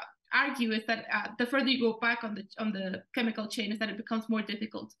normally argue, is that the further you go back on the chemical chain, is that it becomes more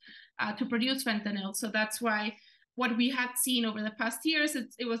difficult to produce fentanyl. So that's why what we had seen over the past years,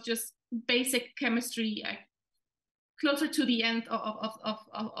 it was just basic chemistry, closer to the end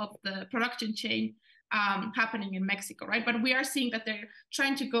of the production chain, happening in Mexico, right? But we are seeing that they're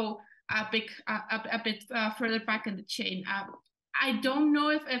trying to go a bit further back in the chain. I don't know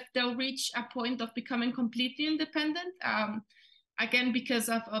if they'll reach a point of becoming completely independent, again, because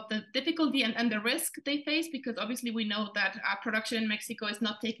of the difficulty and the risk they face, because obviously we know that production in Mexico is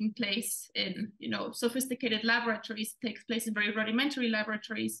not taking place in sophisticated laboratories. It takes place in very rudimentary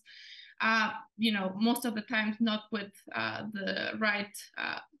laboratories. Most of the time not with the right,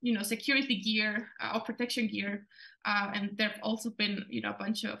 security gear or protection gear. And there have also been, a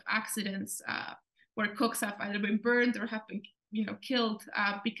bunch of accidents where cooks have either been burned or have been, killed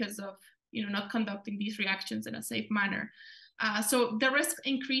because of, not conducting these reactions in a safe manner. So the risk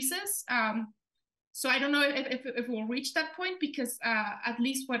increases. So I don't know if we'll reach that point, because at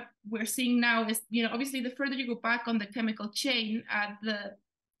least what we're seeing now is, obviously the further you go back on the chemical chain, the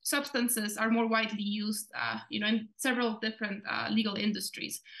substances are more widely used, in several different legal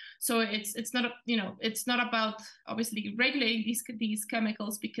industries. So it's not about obviously regulating these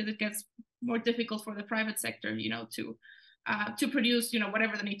chemicals, because it gets more difficult for the private sector, to produce,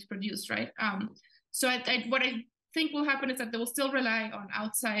 whatever they need to produce, right? So what I think will happen is that they will still rely on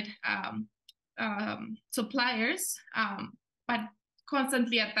outside suppliers, but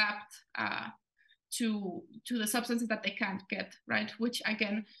constantly adapt to the substances that they can't get, right? Which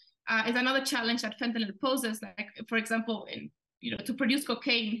again is another challenge that fentanyl poses. Like, for example, to produce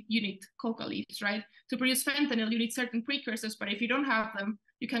cocaine, you need coca leaves, right? To produce fentanyl, you need certain precursors, but if you don't have them,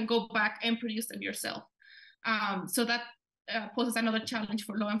 you can go back and produce them yourself. So that poses another challenge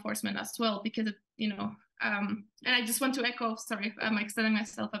for law enforcement as well, because and I just want to echo, sorry, I'm extending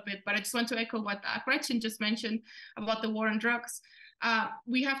myself a bit, but I just want to echo what Gretchen just mentioned about the war on drugs.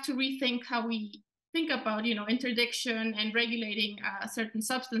 We have to rethink how we think about, interdiction and regulating certain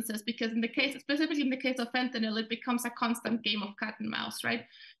substances, because specifically in the case of fentanyl, it becomes a constant game of cat and mouse, right?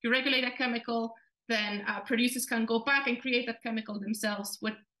 You regulate a chemical, then producers can go back and create that chemical themselves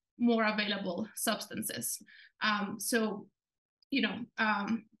with more available substances. So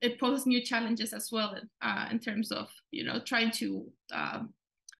it poses new challenges as well in terms of, trying to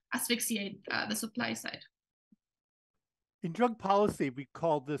asphyxiate the supply side. In drug policy, we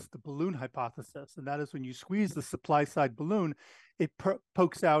call this the balloon hypothesis, and that is when you squeeze the supply side balloon, it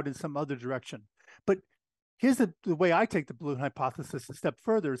pokes out in some other direction. But here's the way I take the balloon hypothesis a step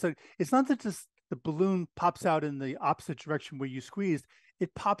further. Is that it's not that just the balloon pops out in the opposite direction where you squeezed,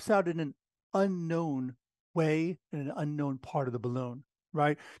 it pops out in an unknown way in an unknown part of the balloon,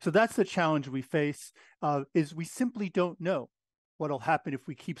 right? So that's the challenge we face, is we simply don't know what'll happen if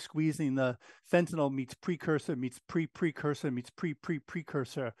we keep squeezing the fentanyl meets precursor meets precursor meets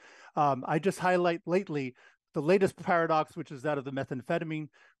precursor. I just highlight lately the latest paradox, which is that of the methamphetamine.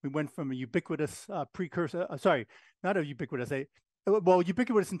 We went from a ubiquitous precursor, sorry, not a ubiquitous,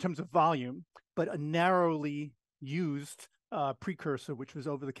 ubiquitous in terms of volume, but a narrowly used precursor, which was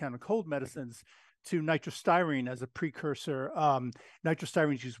over-the-counter cold medicines, to nitrostyrene as a precursor.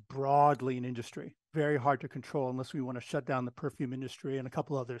 Nitrostyrene is used broadly in industry, very hard to control unless we want to shut down the perfume industry and a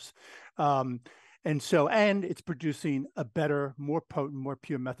couple others. And it's producing a better, more potent, more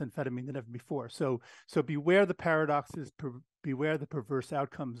pure methamphetamine than ever before. So beware the paradoxes, beware the perverse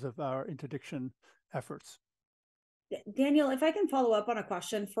outcomes of our interdiction efforts. Daniel, if I can follow up on a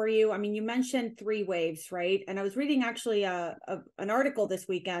question for you. I mean, you mentioned 3 waves, right? And I was reading actually an article this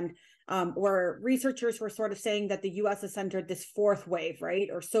weekend where researchers were sort of saying that the U.S. has entered this 4th wave, right?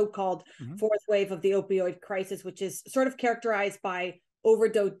 Or so-called 4th wave of the opioid crisis, which is sort of characterized by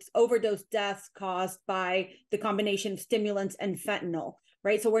overdose deaths caused by the combination of stimulants and fentanyl,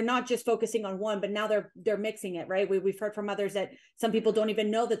 right? So we're not just focusing on one, but now they're mixing it, right? We've heard from others that some people don't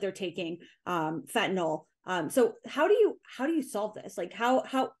even know that they're taking fentanyl. So how do you solve this? Like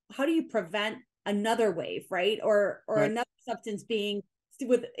how do you prevent another wave, right? Or right. Another substance being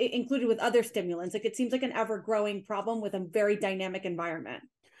included with other stimulants? Like it seems like an ever-growing problem with a very dynamic environment.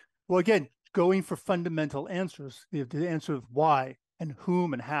 Well, again, going for fundamental answers, the answer of why. and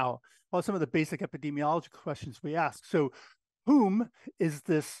whom and how. Well, some of the basic epidemiological questions we ask. So whom is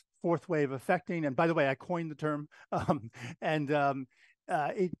this fourth wave affecting? And by the way, I coined the term,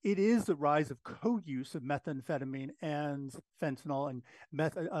 it is the rise of co-use of methamphetamine and fentanyl and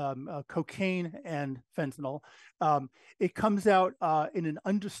cocaine and fentanyl. It comes out in an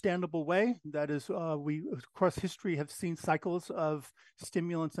understandable way. That is, we across history have seen cycles of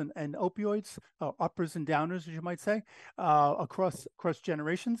stimulants and opioids, uppers and downers, as you might say, across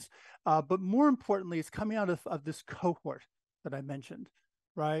generations. But more importantly, it's coming out of this cohort that I mentioned,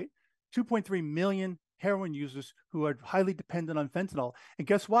 right? 2.3 million heroin users who are highly dependent on fentanyl. And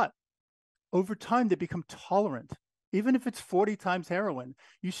guess what? Over time, they become tolerant. Even if it's 40 times heroin,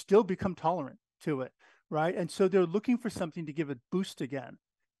 you still become tolerant to it, right? And so they're looking for something to give it boost again.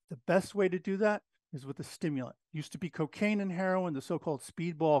 The best way to do that is with a stimulant. Used to be cocaine and heroin, the so-called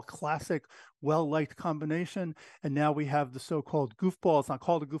speedball, classic, well-liked combination. And now we have the so-called goofball. It's not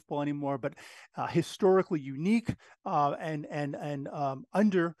called a goofball anymore, but historically unique and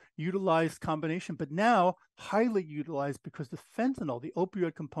underutilized combination, but now highly utilized because the fentanyl, the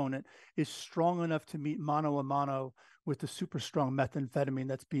opioid component, is strong enough to meet mano a mano with the super strong methamphetamine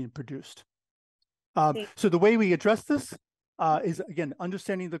that's being produced. So the way we address this is, again,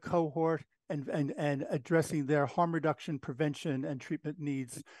 understanding the cohort and addressing their harm reduction, prevention, and treatment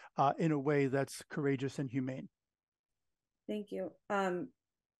needs in a way that's courageous and humane. Thank you.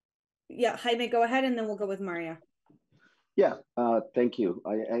 Yeah, Jaime, go ahead, and then we'll go with Maria. Yeah, thank you.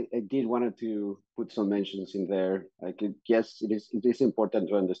 I did wanted to put some mentions in there. Yes, it is important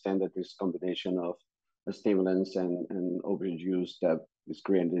to understand that this combination of stimulants and overuse that is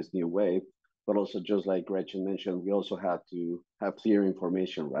creating this new wave, but also just like Gretchen mentioned, we also have to have clear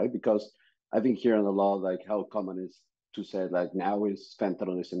information, right? Because I've been hearing a lot like how common it is to say like now is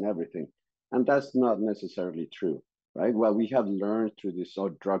fentanyl is in everything. And that's not necessarily true, right? What we have learned through these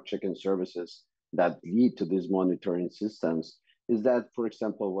drug checking services that lead to these monitoring systems is that, for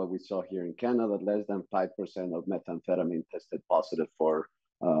example, what we saw here in Canada, less than 5% of methamphetamine tested positive for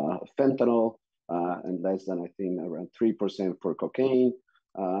fentanyl, and less than, I think, around 3% for cocaine.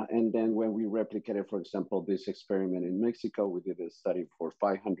 And then when we replicated, for example, this experiment in Mexico, we did a study for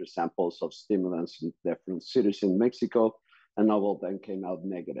 500 samples of stimulants in different cities in Mexico, and all of them came out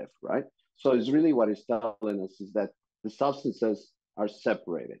negative, right? So it's really what it's telling us is that the substances are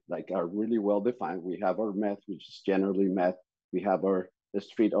separated, like are really well defined. We have our meth, which is generally meth. We have the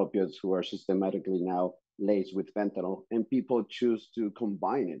street opioids who are systematically now laced with fentanyl, and people choose to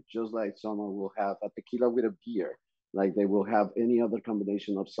combine it, just like someone will have a tequila with a beer, like they will have any other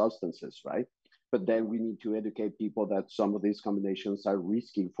combination of substances, right? But then we need to educate people that some of these combinations are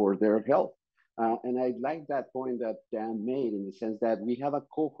risky for their health. And I like that point that Dan made in the sense that we have a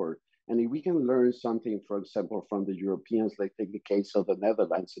cohort. And if we can learn something, for example, from the Europeans, like take the case of the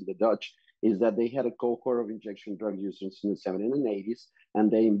Netherlands and the Dutch, is that they had a cohort of injection drug users in the 70s and 80s,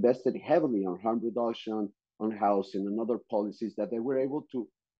 and they invested heavily on harm reduction, on housing, and other policies that they were able to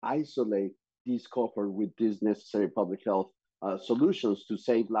isolate this cohort with these necessary public health solutions to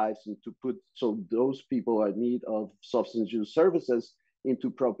save lives and to put so those people in need of substance use services into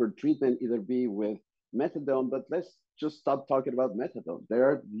proper treatment, either be with methadone, but let's just stop talking about methadone. There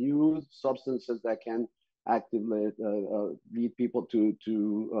are new substances that can actively lead people to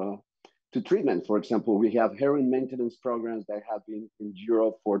treatment. For example, we have heroin maintenance programs that have been in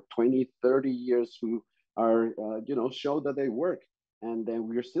Europe for 20, 30 years who are, show that they work. And then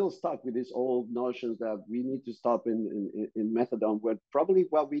we're still stuck with these old notions that we need to stop in methadone, where probably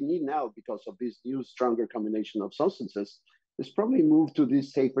what we need now, because of this new, stronger combination of substances, is probably move to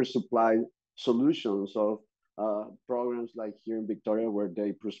these safer supply solutions of programs like here in Victoria, where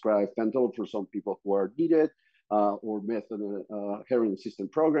they prescribe fentanyl for some people who are needed, or heroin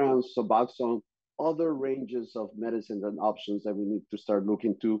assistant programs, Suboxone, other ranges of medicines and options that we need to start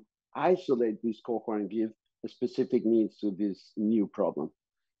looking to isolate this cohort and give specific needs to this new problem.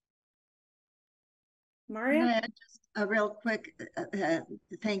 Maria? Just a real quick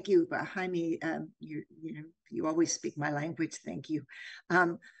thank you, Jaime. You always speak my language. Thank you.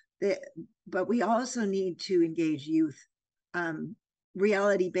 But we also need to engage youth.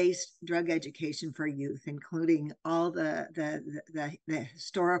 Reality-based drug education for youth, including all the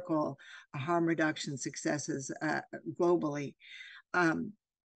historical harm reduction successes globally.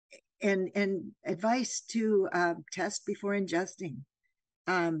 And advice to test before ingesting.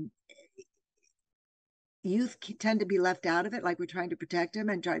 Youth tend to be left out of it, like we're trying to protect them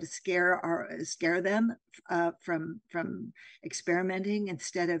and try to scare them from experimenting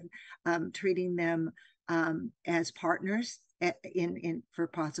instead of treating them as partners for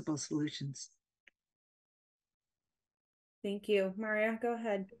possible solutions. Thank you. Maria, go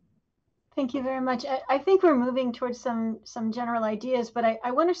ahead. Thank you very much. I think we're moving towards some general ideas, but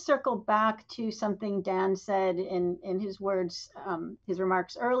I want to circle back to something Dan said in his words, his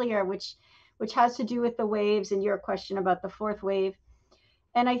remarks earlier, which has to do with the waves and your question about the fourth wave.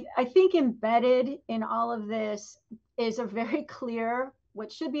 And I think embedded in all of this is a very clear,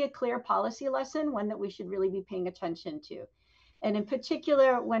 what should be a clear policy lesson, one that we should really be paying attention to. And in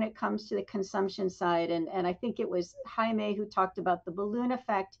particular, when it comes to the consumption side, and I think it was Jaime who talked about the balloon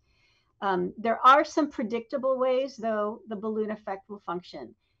effect. There are some predictable ways, though, the balloon effect will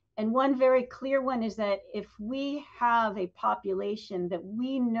function. And one very clear one is that if we have a population that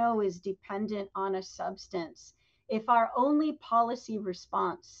we know is dependent on a substance, if our only policy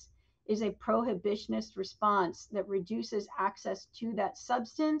response is a prohibitionist response that reduces access to that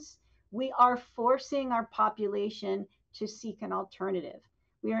substance, we are forcing our population to seek an alternative.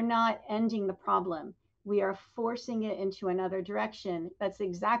 We are not ending the problem. We are forcing it into another direction. That's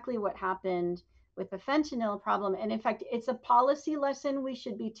exactly what happened with the fentanyl problem. And in fact, it's a policy lesson we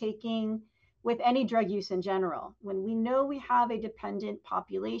should be taking with any drug use in general. When we know we have a dependent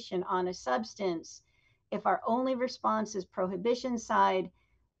population on a substance, if our only response is prohibition side,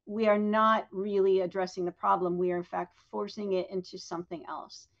 we are not really addressing the problem. We are in fact forcing it into something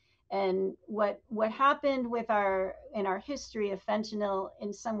else. And what happened with in our history of fentanyl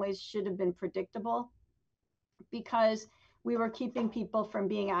in some ways should have been predictable, because we were keeping people from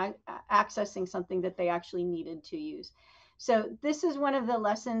being accessing something that they actually needed to use. So this is one of the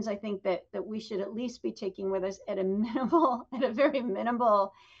lessons I think that we should at least be taking with us at a very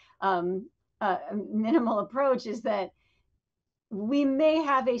minimal approach, is that we may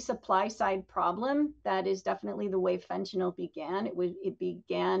have a supply side problem. That is definitely the way fentanyl began. It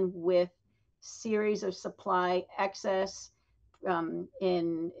began with series of supply excess,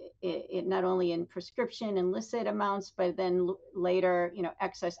 in not only in prescription illicit amounts, but then later,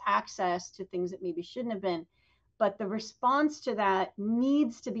 excess access to things that maybe shouldn't have been. But the response to that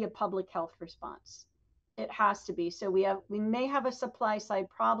needs to be a public health response. It has to be. So we may have a supply side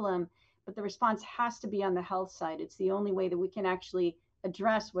problem, but the response has to be on the health side. It's the only way that we can actually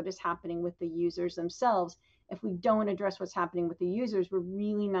address what is happening with the users themselves. If we don't address what's happening with the users, we're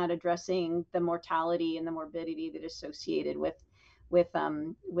really not addressing the mortality and the morbidity that is associated with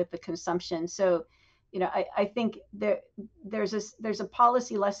the consumption. So, I think there's a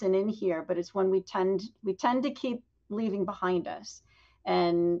policy lesson in here, but it's one we tend to keep leaving behind us.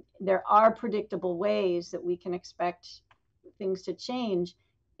 And there are predictable ways that we can expect things to change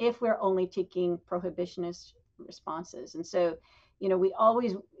if we're only taking prohibitionist responses. And so, we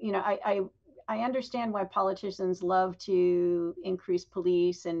always, I understand why politicians love to increase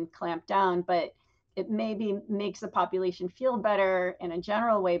police and clamp down, but it maybe makes the population feel better in a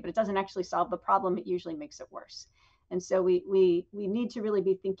general way, but it doesn't actually solve the problem. It usually makes it worse. And so we need to really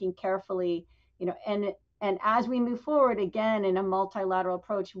be thinking carefully, and as we move forward again in a multilateral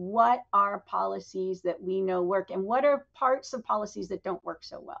approach, what are policies that we know work, and what are parts of policies that don't work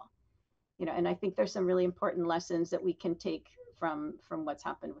so well? And I think there's some really important lessons that we can take from what's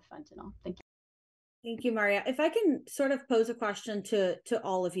happened with fentanyl. Thank you. Thank you, Maria. If I can sort of pose a question to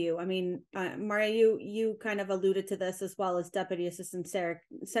all of you. I mean, Maria, you kind of alluded to this, as well as Deputy Assistant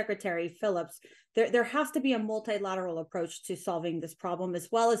Secretary Phillips. There has to be a multilateral approach to solving this problem, as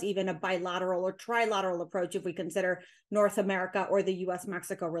well as even a bilateral or trilateral approach if we consider North America or the U.S.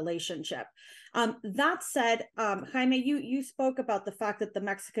 Mexico relationship. That said, Jaime, you spoke about the fact that the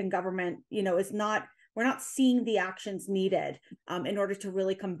Mexican government, we're not seeing the actions needed in order to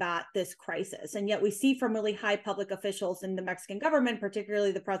really combat this crisis. And yet we see from really high public officials in the Mexican government,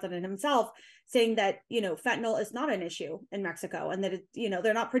 particularly the president himself, saying that, fentanyl is not an issue in Mexico, and that,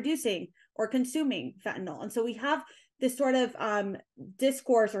 they're not producing or consuming fentanyl. And so we have this sort of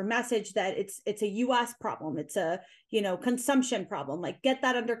discourse or message that it's a U.S. problem. It's a, consumption problem, like get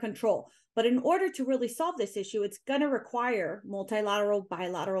that under control. But in order to really solve this issue, it's going to require multilateral,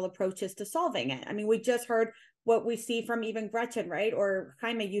 bilateral approaches to solving it. I mean, we just heard what we see from even Gretchen, right? Or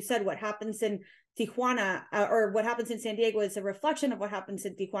Jaime, you said what happens in Tijuana or what happens in San Diego is a reflection of what happens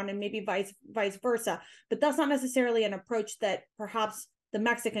in Tijuana, and maybe vice versa. But that's not necessarily an approach that perhaps the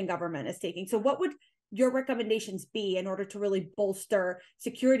Mexican government is taking. So what would your recommendations be in order to really bolster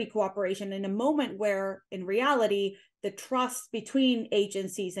security cooperation in a moment where, in reality, the trust between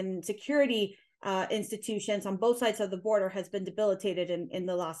agencies and security institutions on both sides of the border has been debilitated in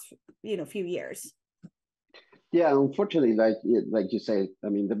the last few years? Yeah, unfortunately, like you say, I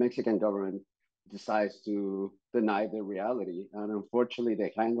mean, the Mexican government decides to deny the reality, and unfortunately,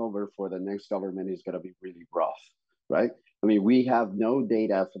 the hangover for the next government is going to be really rough. right? I mean, we have no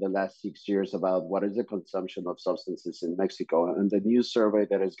data for the last 6 years about what is the consumption of substances in Mexico. And the new survey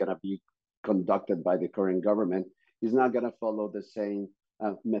that is going to be conducted by the current government is not going to follow the same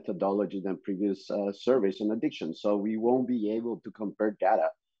methodology than previous surveys on addiction. So we won't be able to compare data,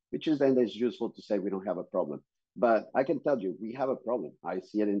 which is then it's useful to say we don't have a problem. But I can tell you, we have a problem. I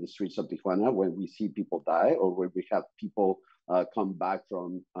see it in the streets of Tijuana when we see people die or when we have people come back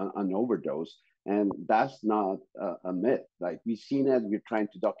from an overdose. And that's not a myth. Like we've seen it, we're trying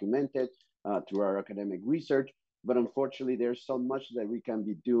to document it through our academic research. But unfortunately, there's so much that we can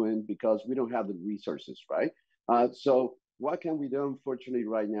be doing because we don't have the resources, right? So what can we do, unfortunately,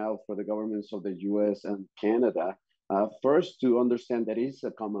 right now for the governments of the US and Canada? First, to understand that it's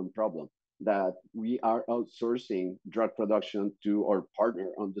a common problem, that we are outsourcing drug production to our partner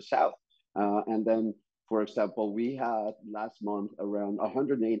on the South. And then, for example, we had last month around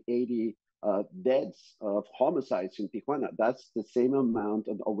 180 deaths of homicides in Tijuana. That's the same amount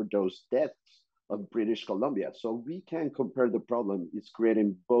of overdose deaths of British Columbia. So we can compare the problem. It's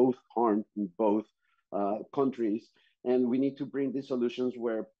creating both harm in both countries. And we need to bring these solutions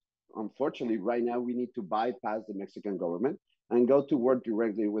where, unfortunately, right now we need to bypass the Mexican government and go to work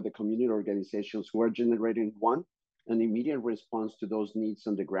directly with the community organizations who are generating, one, an immediate response to those needs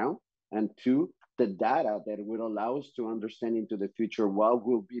on the ground, and two, the data that will allow us to understand into the future what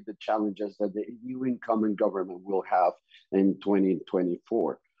will be the challenges that the new incoming government will have in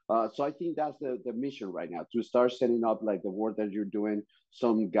 2024. So I think that's the mission right now, to start setting up, like the work that you're doing,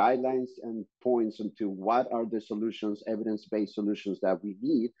 some guidelines and points into what are the solutions, evidence-based solutions that we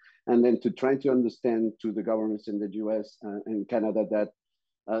need, and then to try to understand to the governments in the US and Canada that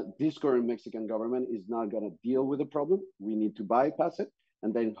this current Mexican government is not going to deal with the problem. We need to bypass it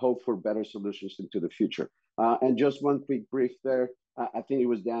and then hope for better solutions into the future. And just one quick brief there. I think it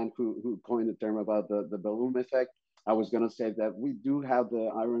was Dan who coined the term about the balloon effect. I was going to say that we do have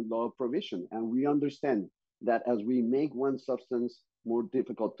the iron law provision, and we understand that as we make one substance more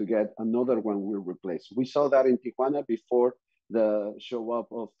difficult to get, another one will replace. We saw that in Tijuana before the show up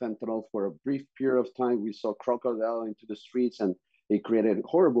of fentanyl. For a brief period of time, we saw crocodile into the streets, and it created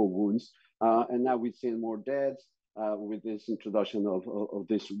horrible wounds. And now we've seen more deaths with this introduction of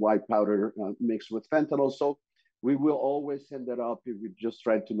this white powder mixed with fentanyl. So we will always end that up if we just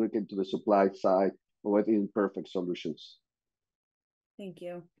try to look into the supply side with imperfect solutions. Thank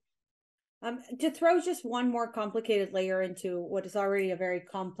you. To throw just one more complicated layer into what is already a very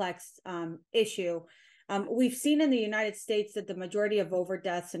complex issue, we've seen in the United States that the majority of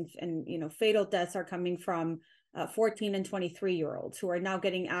overdoses and fatal deaths are coming from 14 and 23-year-olds who are now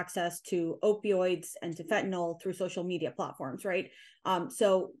getting access to opioids and to fentanyl through social media platforms, right?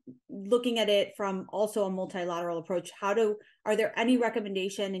 So looking at it from also a multilateral approach, are there any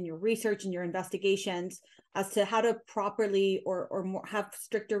recommendation in your research and your investigations as to how to properly or more have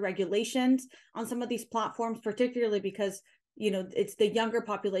stricter regulations on some of these platforms, particularly because it's the younger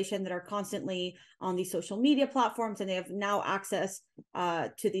population that are constantly on these social media platforms, and they have now access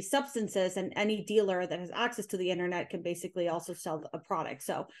to these substances, and any dealer that has access to the internet can basically also sell a product.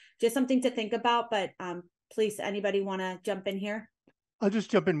 So just something to think about, but please, anybody want to jump in here? I'll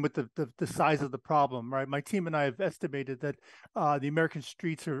just jump in with the size of the problem, right? My team and I have estimated that the American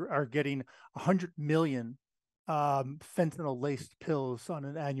streets are getting 100 million fentanyl-laced pills on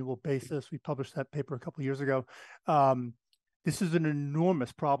an annual basis. We published that paper a couple of years ago. This is an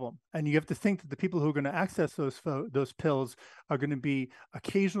enormous problem, and you have to think that the people who are going to access those pills are going to be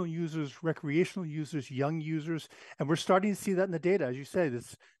occasional users, recreational users, young users, and we're starting to see that in the data. As you say,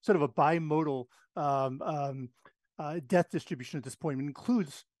 this sort of a bimodal death distribution at this point. It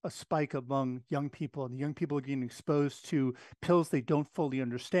includes a spike among young people, and the young people are getting exposed to pills they don't fully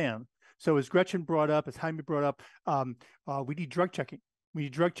understand. So as Gretchen brought up, as Jaime brought up, we need drug checking. We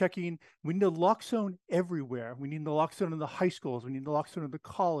need drug checking. We need naloxone everywhere. We need naloxone in the high schools. We need naloxone in the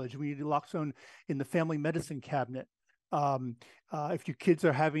college. We need naloxone in the family medicine cabinet. If your kids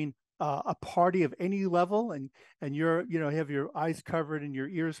are having a party of any level, and you're you have your eyes covered and your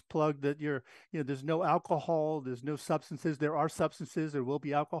ears plugged, that there's no alcohol, there's no substances. There are substances. There will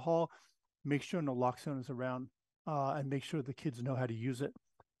be alcohol. Make sure naloxone is around, and make sure the kids know how to use it.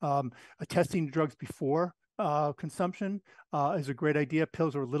 Testing drugs before consumption is a great idea.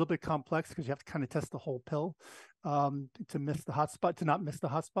 Pills are a little bit complex because you have to kind of test the whole pill to not miss the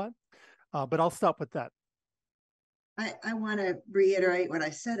hotspot. But I'll stop with that. I want to reiterate what I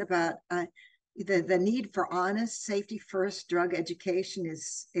said about the need for honest, safety first drug education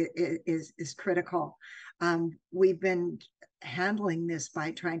is critical. We've been handling this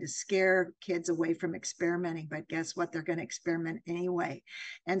by trying to scare kids away from experimenting, but guess what? They're going to experiment anyway.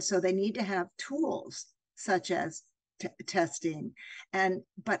 And so they need to have tools such as testing,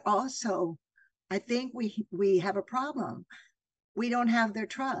 but also I think we have a problem. We don't have their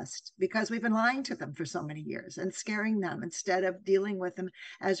trust because we've been lying to them for so many years and scaring them instead of dealing with them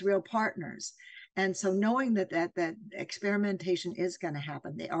as real partners. And so knowing that experimentation is going to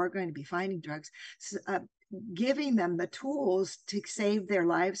happen, they are going to be finding drugs, giving them the tools to save their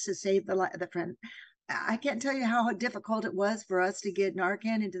lives, to save the friend. I can't tell you how difficult it was for us to get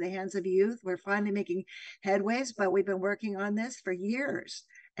Narcan into the hands of youth. We're finally making headways, but we've been working on this for years.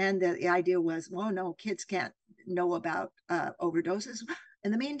 And the idea was, well, no, kids can't know about overdoses.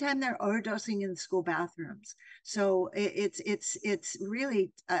 In the meantime, they're overdosing in school bathrooms. So it's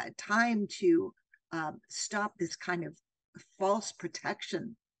really time to stop this kind of false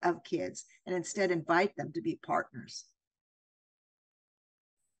protection of kids and instead invite them to be partners.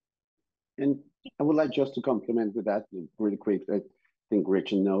 And I would like just to compliment with that really quick. I think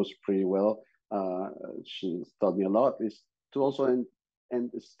Gretchen knows pretty well. She's taught me a lot, is to also end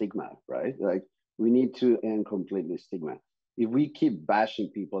the stigma, right? Like we need to end completely stigma. If we keep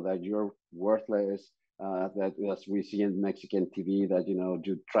bashing people that you're worthless, that as we see in Mexican TV, that, you know,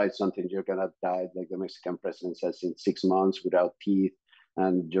 you try something, you're gonna die, like the Mexican president says, in 6 months without teeth,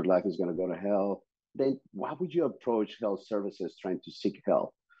 and your life is gonna go to hell, then why would you approach health services trying to seek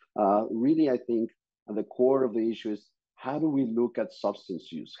help? Really, I think at the core of the issue is, how do we look at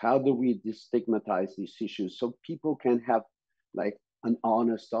substance use? How do we destigmatize these issues so people can have like an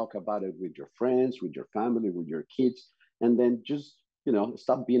honest talk about it with your friends, with your family, with your kids, and then just, you know,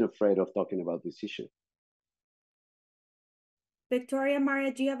 stop being afraid of talking about this issue. Victoria,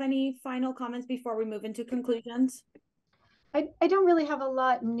 Maria, do you have any final comments before we move into conclusions? I don't really have a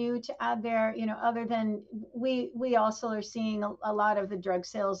lot new to add there, you know, other than we also are seeing a lot of the drug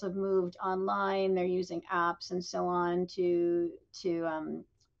sales have moved online. They're using apps and so on to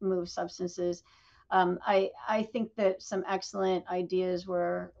move substances. I think that some excellent ideas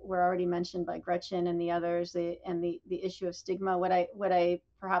were already mentioned by Gretchen and the others, and the issue of stigma. What I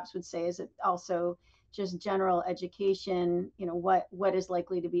perhaps would say is that also just general education, you know, what is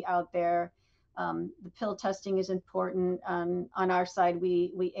likely to be out there. The pill testing is important. On our side,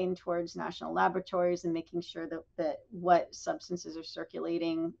 we aim towards national laboratories and making sure that what substances are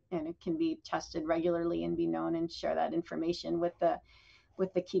circulating and it can be tested regularly and be known, and share that information with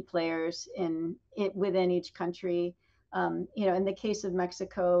the key players within each country. You know, in the case of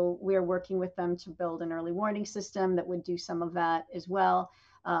Mexico, we're working with them to build an early warning system that would do some of that as well.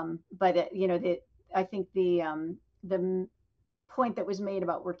 But you know, I think the point that was made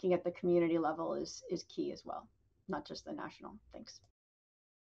about working at the community level is key as well, not just the national. Thanks.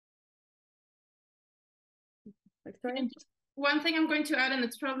 Victoria? One thing I'm going to add, and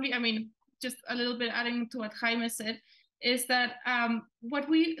it's probably, I mean, just a little bit adding to what Jaime said, is that what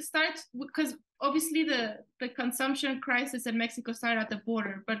we start, because obviously the consumption crisis in Mexico started at the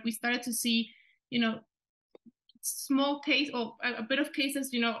border, but we started to see, you know, small case or a bit of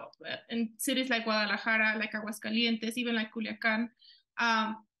cases, you know, in cities like Guadalajara, like Aguascalientes, even like Culiacan,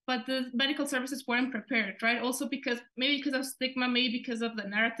 but the medical services weren't prepared, right? Also maybe because of stigma, maybe because of the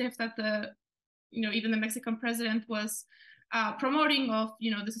narrative that even the Mexican president was promoting of,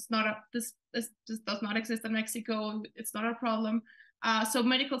 you know, this does not exist in Mexico, it's not a problem. So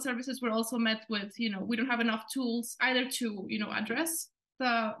medical services were also met with, you know, we don't have enough tools either to, you know, address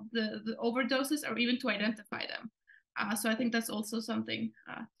the overdoses or even to identify them. So I think that's also something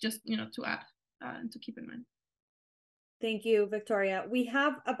just, you know, to add and to keep in mind. Thank you, Victoria. We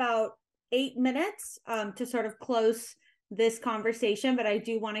have about 8 minutes to sort of close this conversation, but I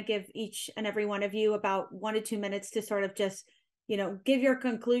do want to give each and every one of you about 1 to 2 minutes to sort of just, you know, give your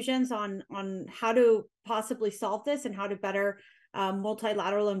conclusions on how to possibly solve this and how to better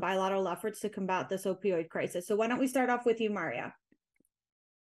multilateral and bilateral efforts to combat this opioid crisis. So why don't we start off with you, Maria?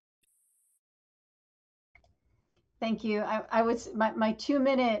 Thank you. I would, my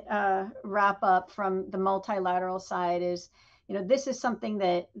 2-minute wrap up from the multilateral side is, you know, this is something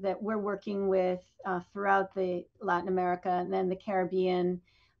that we're working with throughout the Latin America and then the Caribbean.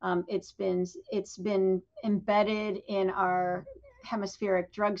 It's been embedded in our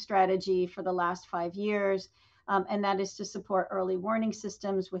hemispheric drug strategy for the last 5 years, and that is to support early warning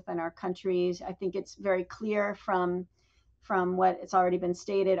systems within our countries. I think it's very clear from what it's already been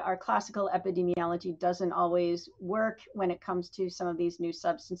stated, our classical epidemiology doesn't always work when it comes to some of these new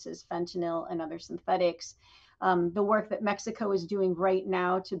substances, fentanyl and other synthetics. The work that Mexico is doing right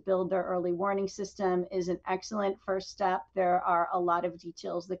now to build their early warning system is an excellent first step. There are a lot of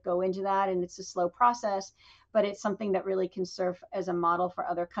details that go into that, and it's a slow process, but it's something that really can serve as a model for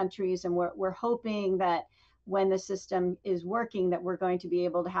other countries. And we're hoping that when the system is working, that we're going to be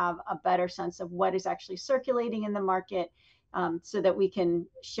able to have a better sense of what is actually circulating in the market, so that we can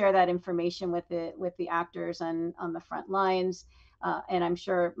share that information with the actors on the front lines. And I'm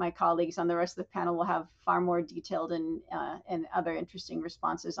sure my colleagues on the rest of the panel will have far more detailed and other interesting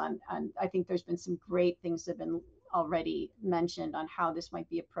responses on. I think there's been some great things that have been already mentioned on how this might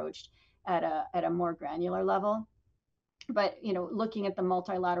be approached at a more granular level. But looking at the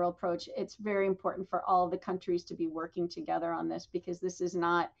multilateral approach, it's very important for all of the countries to be working together on this, because this is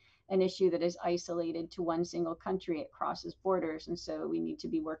not an issue that is isolated to one single country. It crosses borders, and so we need to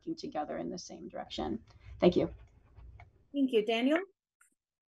be working together in the same direction. Thank you. Thank you, Daniel.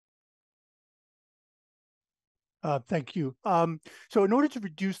 Thank you. So in order to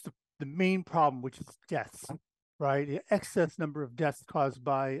reduce the main problem, which is deaths, right, the excess number of deaths caused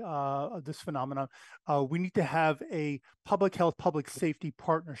by this phenomenon, we need to have a public health, public safety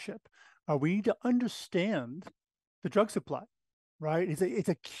partnership. We need to understand the drug supply, right? It's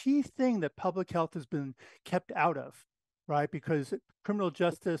a key thing that public health has been kept out of, right? Because criminal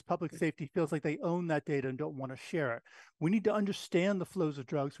justice, public safety feels like they own that data and don't want to share it. We need to understand the flows of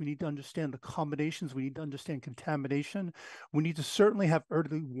drugs. We need to understand the combinations. We need to understand contamination. We need to certainly have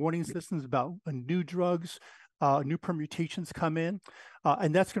early warning systems about new drugs, new permutations come in.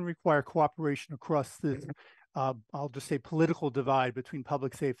 And that's going to require cooperation across this, I'll just say, political divide between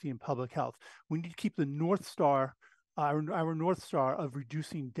public safety and public health. We need to keep the North Star, our North Star of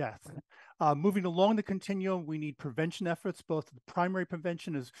reducing deaths. Moving along the continuum, we need prevention efforts, both the primary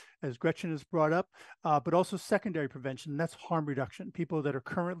prevention, as Gretchen has brought up, but also secondary prevention, and that's harm reduction. People that are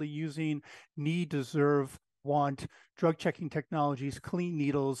currently using need, deserve, want drug checking technologies, clean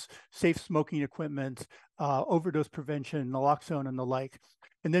needles, safe smoking equipment, overdose prevention, naloxone, and the like.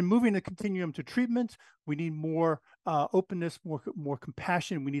 And then moving the continuum to treatment, we need more openness, more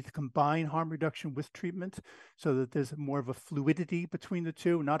compassion. We need to combine harm reduction with treatment so that there's more of a fluidity between the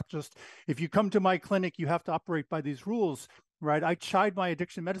two. Not just, if you come to my clinic, you have to operate by these rules, right? I chide my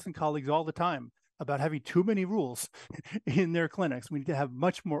addiction medicine colleagues all the time about having too many rules in their clinics. We need to have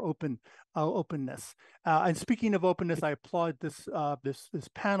much more openness. And speaking of openness, I applaud this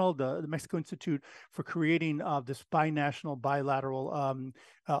panel, the Mexico Institute, for creating this binational, bilateral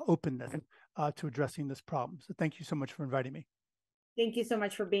openness to addressing this problem. So thank you so much for inviting me. Thank you so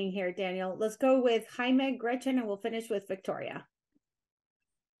much for being here, Daniel. Let's go with Jaime, Gretchen, and we'll finish with Victoria.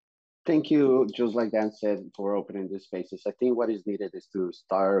 Thank you, just like Dan said, for opening these spaces. I think what is needed is to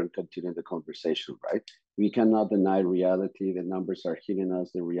start and continue the conversation, right? We cannot deny reality. The numbers are hitting us.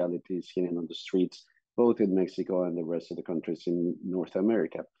 The reality is hitting on the streets, both in Mexico and the rest of the countries in North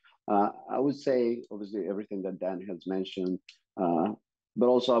America. I would say, obviously, everything that Dan has mentioned, but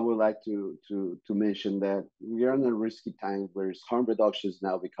also I would like to mention that we are in a risky time where harm reduction is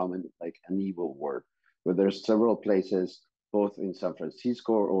now becoming like an evil word, where there's several places, both in San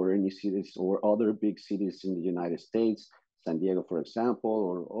Francisco or any cities or other big cities in the United States, San Diego, for example,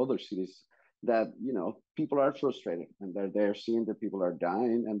 or other cities that, people are frustrated and they're seeing that people are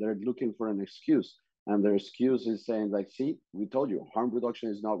dying and they're looking for an excuse. And their excuse is saying like, see, we told you harm reduction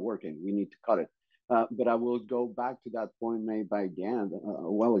is not working. We need to cut it. But I will go back to that point made by Dan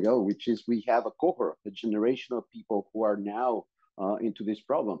a while ago, which is we have a cohort, a generation of people who are now into this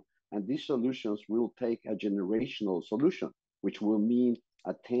problem. And these solutions will take a generational solution, which will mean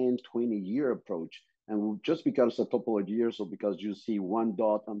a 10, 20-year approach. And just because a couple of years or because you see one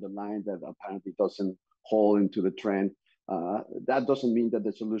dot on the line that apparently doesn't hold into the trend, that doesn't mean that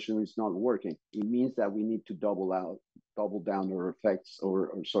the solution is not working. It means that we need to double down our effects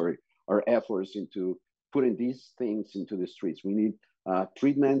our efforts into putting these things into the streets. We need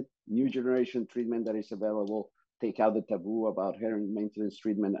treatment, new generation treatment that is available, take out the taboo about heroin maintenance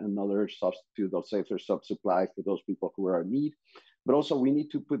treatment and other substitute or safer supply for those people who are in need. But also we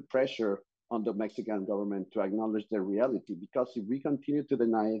need to put pressure on the Mexican government to acknowledge their reality, because if we continue to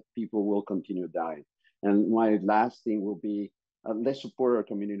deny it, people will continue dying. And my last thing will be, let's support our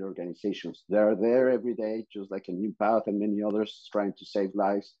community organizations. They are there every day, just like a New Path and many others, trying to save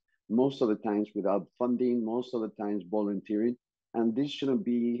lives, most of the times without funding, most of the times volunteering. And this shouldn't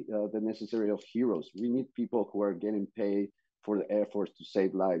be the necessary of heroes. We need people who are getting paid for the efforts to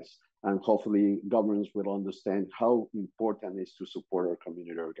save lives. And hopefully governments will understand how important it is to support our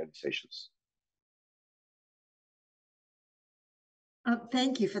community organizations.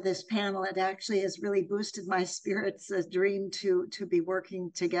 Thank you for this panel. It actually has really boosted my spirits, a dream to be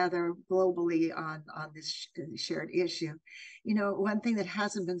working together globally on this shared issue. One thing that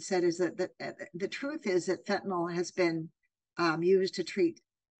hasn't been said is that the truth is that fentanyl has been used to treat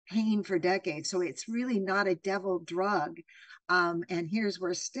pain for decades. So it's really not a devil drug. And here's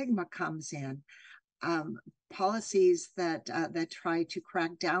where stigma comes in. policies that try to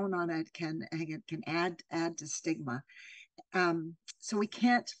crack down on it can add to stigma. So we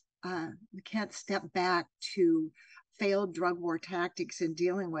can't step back to failed drug war tactics in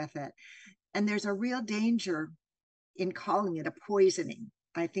dealing with it. And there's a real danger in calling it a poisoning.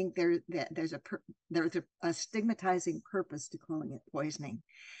 I think there's a stigmatizing purpose to calling it poisoning,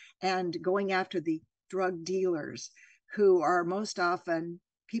 and going after the drug dealers, who are most often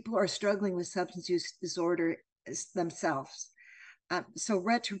people who are struggling with substance use disorder themselves. So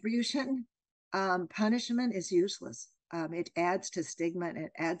retribution, punishment is useless. It adds to stigma, and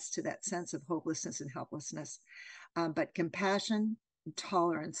it adds to that sense of hopelessness and helplessness. But compassion and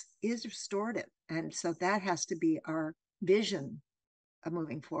tolerance is restorative. And so that has to be our vision of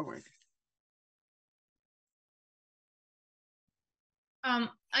moving forward.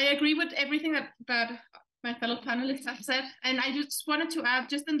 I agree with everything that my fellow panelists have said. And I just wanted to add,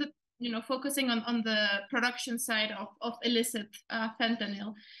 just in the, focusing on the production side of illicit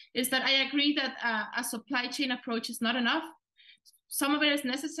fentanyl, is that I agree that a supply chain approach is not enough. Some of it is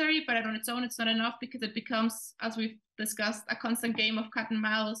necessary, but on its own, it's not enough, because it becomes, as we've discussed, a constant game of cat and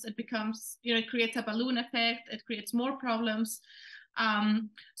mouse. It becomes, it creates a balloon effect. It creates more problems.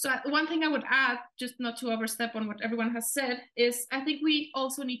 So one thing I would add, just not to overstep on what everyone has said, is I think we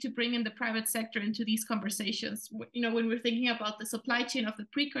also need to bring in the private sector into these conversations. When we're thinking about the supply chain of the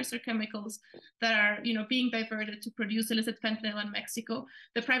precursor chemicals that are, being diverted to produce illicit fentanyl in Mexico,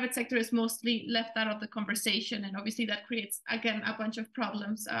 the private sector is mostly left out of the conversation. And obviously that creates, again, a bunch of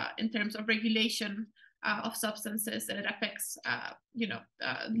problems in terms of regulation of substances, and it affects,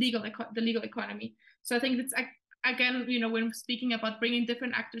 the legal economy. So I think it's, again, when speaking about bringing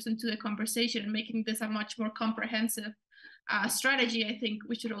different actors into the conversation and making this a much more comprehensive strategy, I think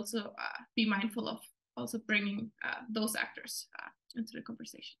we should also be mindful of also bringing those actors into the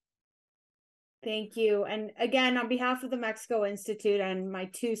conversation. Thank you. And again, on behalf of the Mexico Institute and my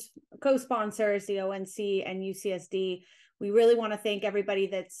two co-sponsors, the ONC and UCSD, we really want to thank everybody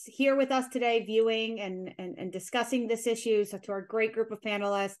that's here with us today, viewing and discussing this issue. So to our great group of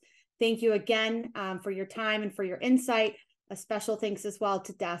panelists, thank you again for your time and for your insight. A special thanks as well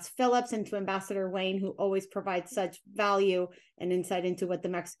to Das Phillips and to Ambassador Wayne, who always provides such value and insight into what the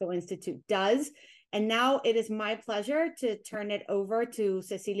Mexico Institute does. And now it is my pleasure to turn it over to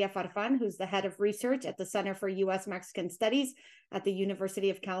Cecilia Farfan, who's the head of research at the Center for U.S. Mexican Studies at the University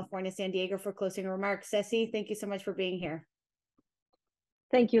of California, San Diego, for closing remarks. Ceci, thank you so much for being here.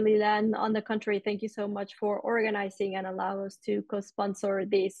 Thank you, Lila. And on the contrary, thank you so much for organizing and allow us to co-sponsor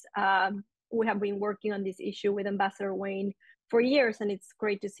this. We have been working on this issue with Ambassador Wayne for years, and it's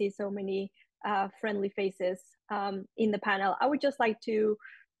great to see so many friendly faces in the panel. I would just like to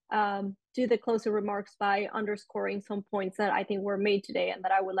do the closing remarks by underscoring some points that I think were made today, and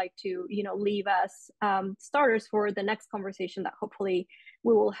that I would like to, leave as starters for the next conversation that hopefully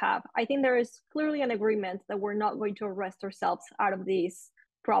we will have. I think there is clearly an agreement that we're not going to arrest ourselves out of this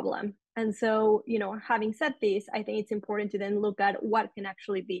problem. And so, having said this, I think it's important to then look at what can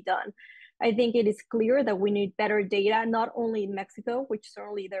actually be done. I think it is clear that we need better data, not only in Mexico, which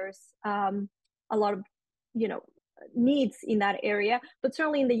certainly there's a lot of, needs in that area, but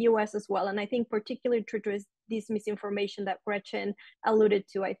certainly in the US as well. And I think particularly to address this misinformation that Gretchen alluded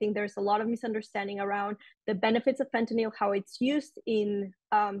to, I think there's a lot of misunderstanding around the benefits of fentanyl, how it's used in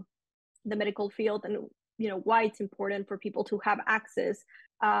the medical field, and why it's important for people to have access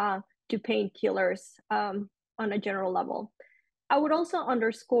to painkillers on a general level. I would also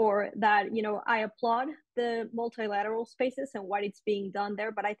underscore that, I applaud the multilateral spaces and what it's being done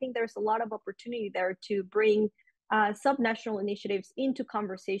there, but I think there's a lot of opportunity there to bring subnational initiatives into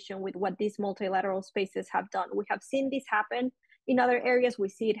conversation with what these multilateral spaces have done. We have seen this happen in other areas. We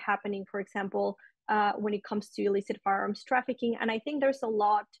see it happening, for example, when it comes to illicit firearms trafficking. And I think there's a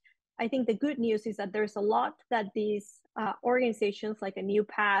lot. I think the good news is that there's a lot that these organizations like A New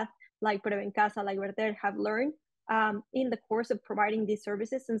Path, like Pero en Casa, like Verter have learned in the course of providing these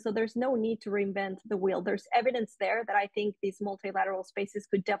services. And so there's no need to reinvent the wheel. There's evidence there that I think these multilateral spaces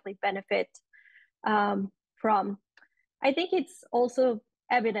could definitely benefit from. I think it's also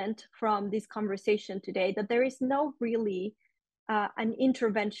evident from this conversation today that there is no really an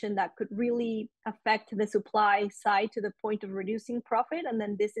intervention that could really affect the supply side to the point of reducing profit and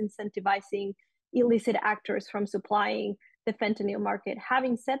then disincentivizing illicit actors from supplying the fentanyl market.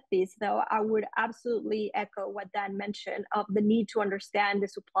 Having said this, though, I would absolutely echo what Dan mentioned of the need to understand the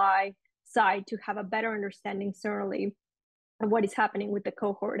supply side, to have a better understanding, certainly, of what is happening with the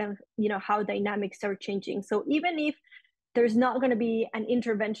cohort and how dynamics are changing. So even if there's not going to be an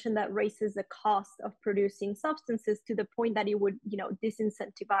intervention that raises the cost of producing substances to the point that it would,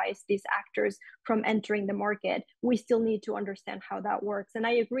 disincentivize these actors from entering the market. We still need to understand how that works. And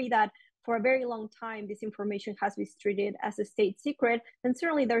I agree that for a very long time, this information has been treated as a state secret. And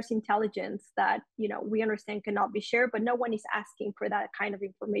certainly there's intelligence that, we understand cannot be shared, but no one is asking for that kind of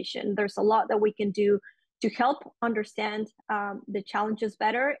information. There's a lot that we can do to help understand the challenges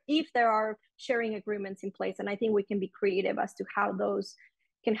better if there are sharing agreements in place. And I think we can be creative as to how those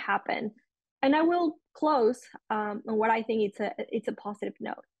can happen. And I will close on what I think it's a positive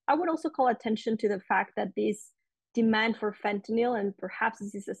note. I would also call attention to the fact that this demand for fentanyl, and perhaps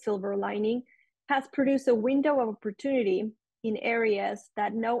this is a silver lining, has produced a window of opportunity in areas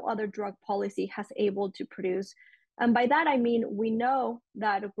that no other drug policy has able to produce. And by that, I mean, we know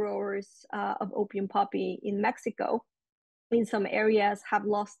that growers of opium poppy in Mexico, in some areas, have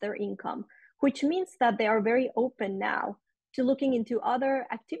lost their income, which means that they are very open now to looking into other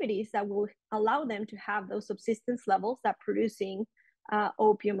activities that will allow them to have those subsistence levels that producing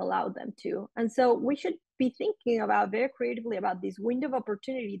opium allowed them to. And so we should be thinking about very creatively about this window of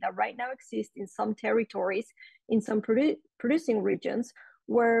opportunity that right now exists in some territories, in some producing regions,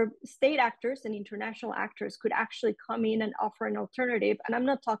 where state actors and international actors could actually come in and offer an alternative. And I'm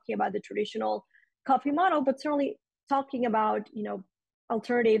not talking about the traditional coffee model, but certainly talking about,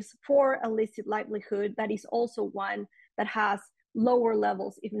 alternatives for illicit livelihood that is also one that has lower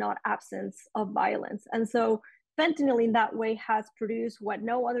levels, if not absence of violence. And so fentanyl in that way has produced what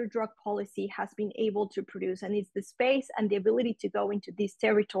no other drug policy has been able to produce. And it's the space and the ability to go into these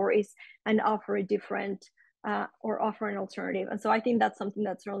territories and offer a different or offer an alternative. And so I think that's something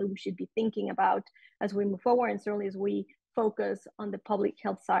that certainly we should be thinking about as we move forward, and certainly as we focus on the public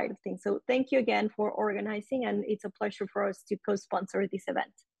health side of things. So thank you again for organizing, and it's a pleasure for us to co-sponsor this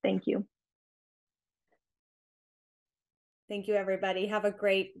event. Thank you. Thank you, everybody. Have a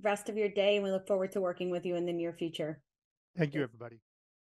great rest of your day, and we look forward to working with you in the near future. Thank you, everybody.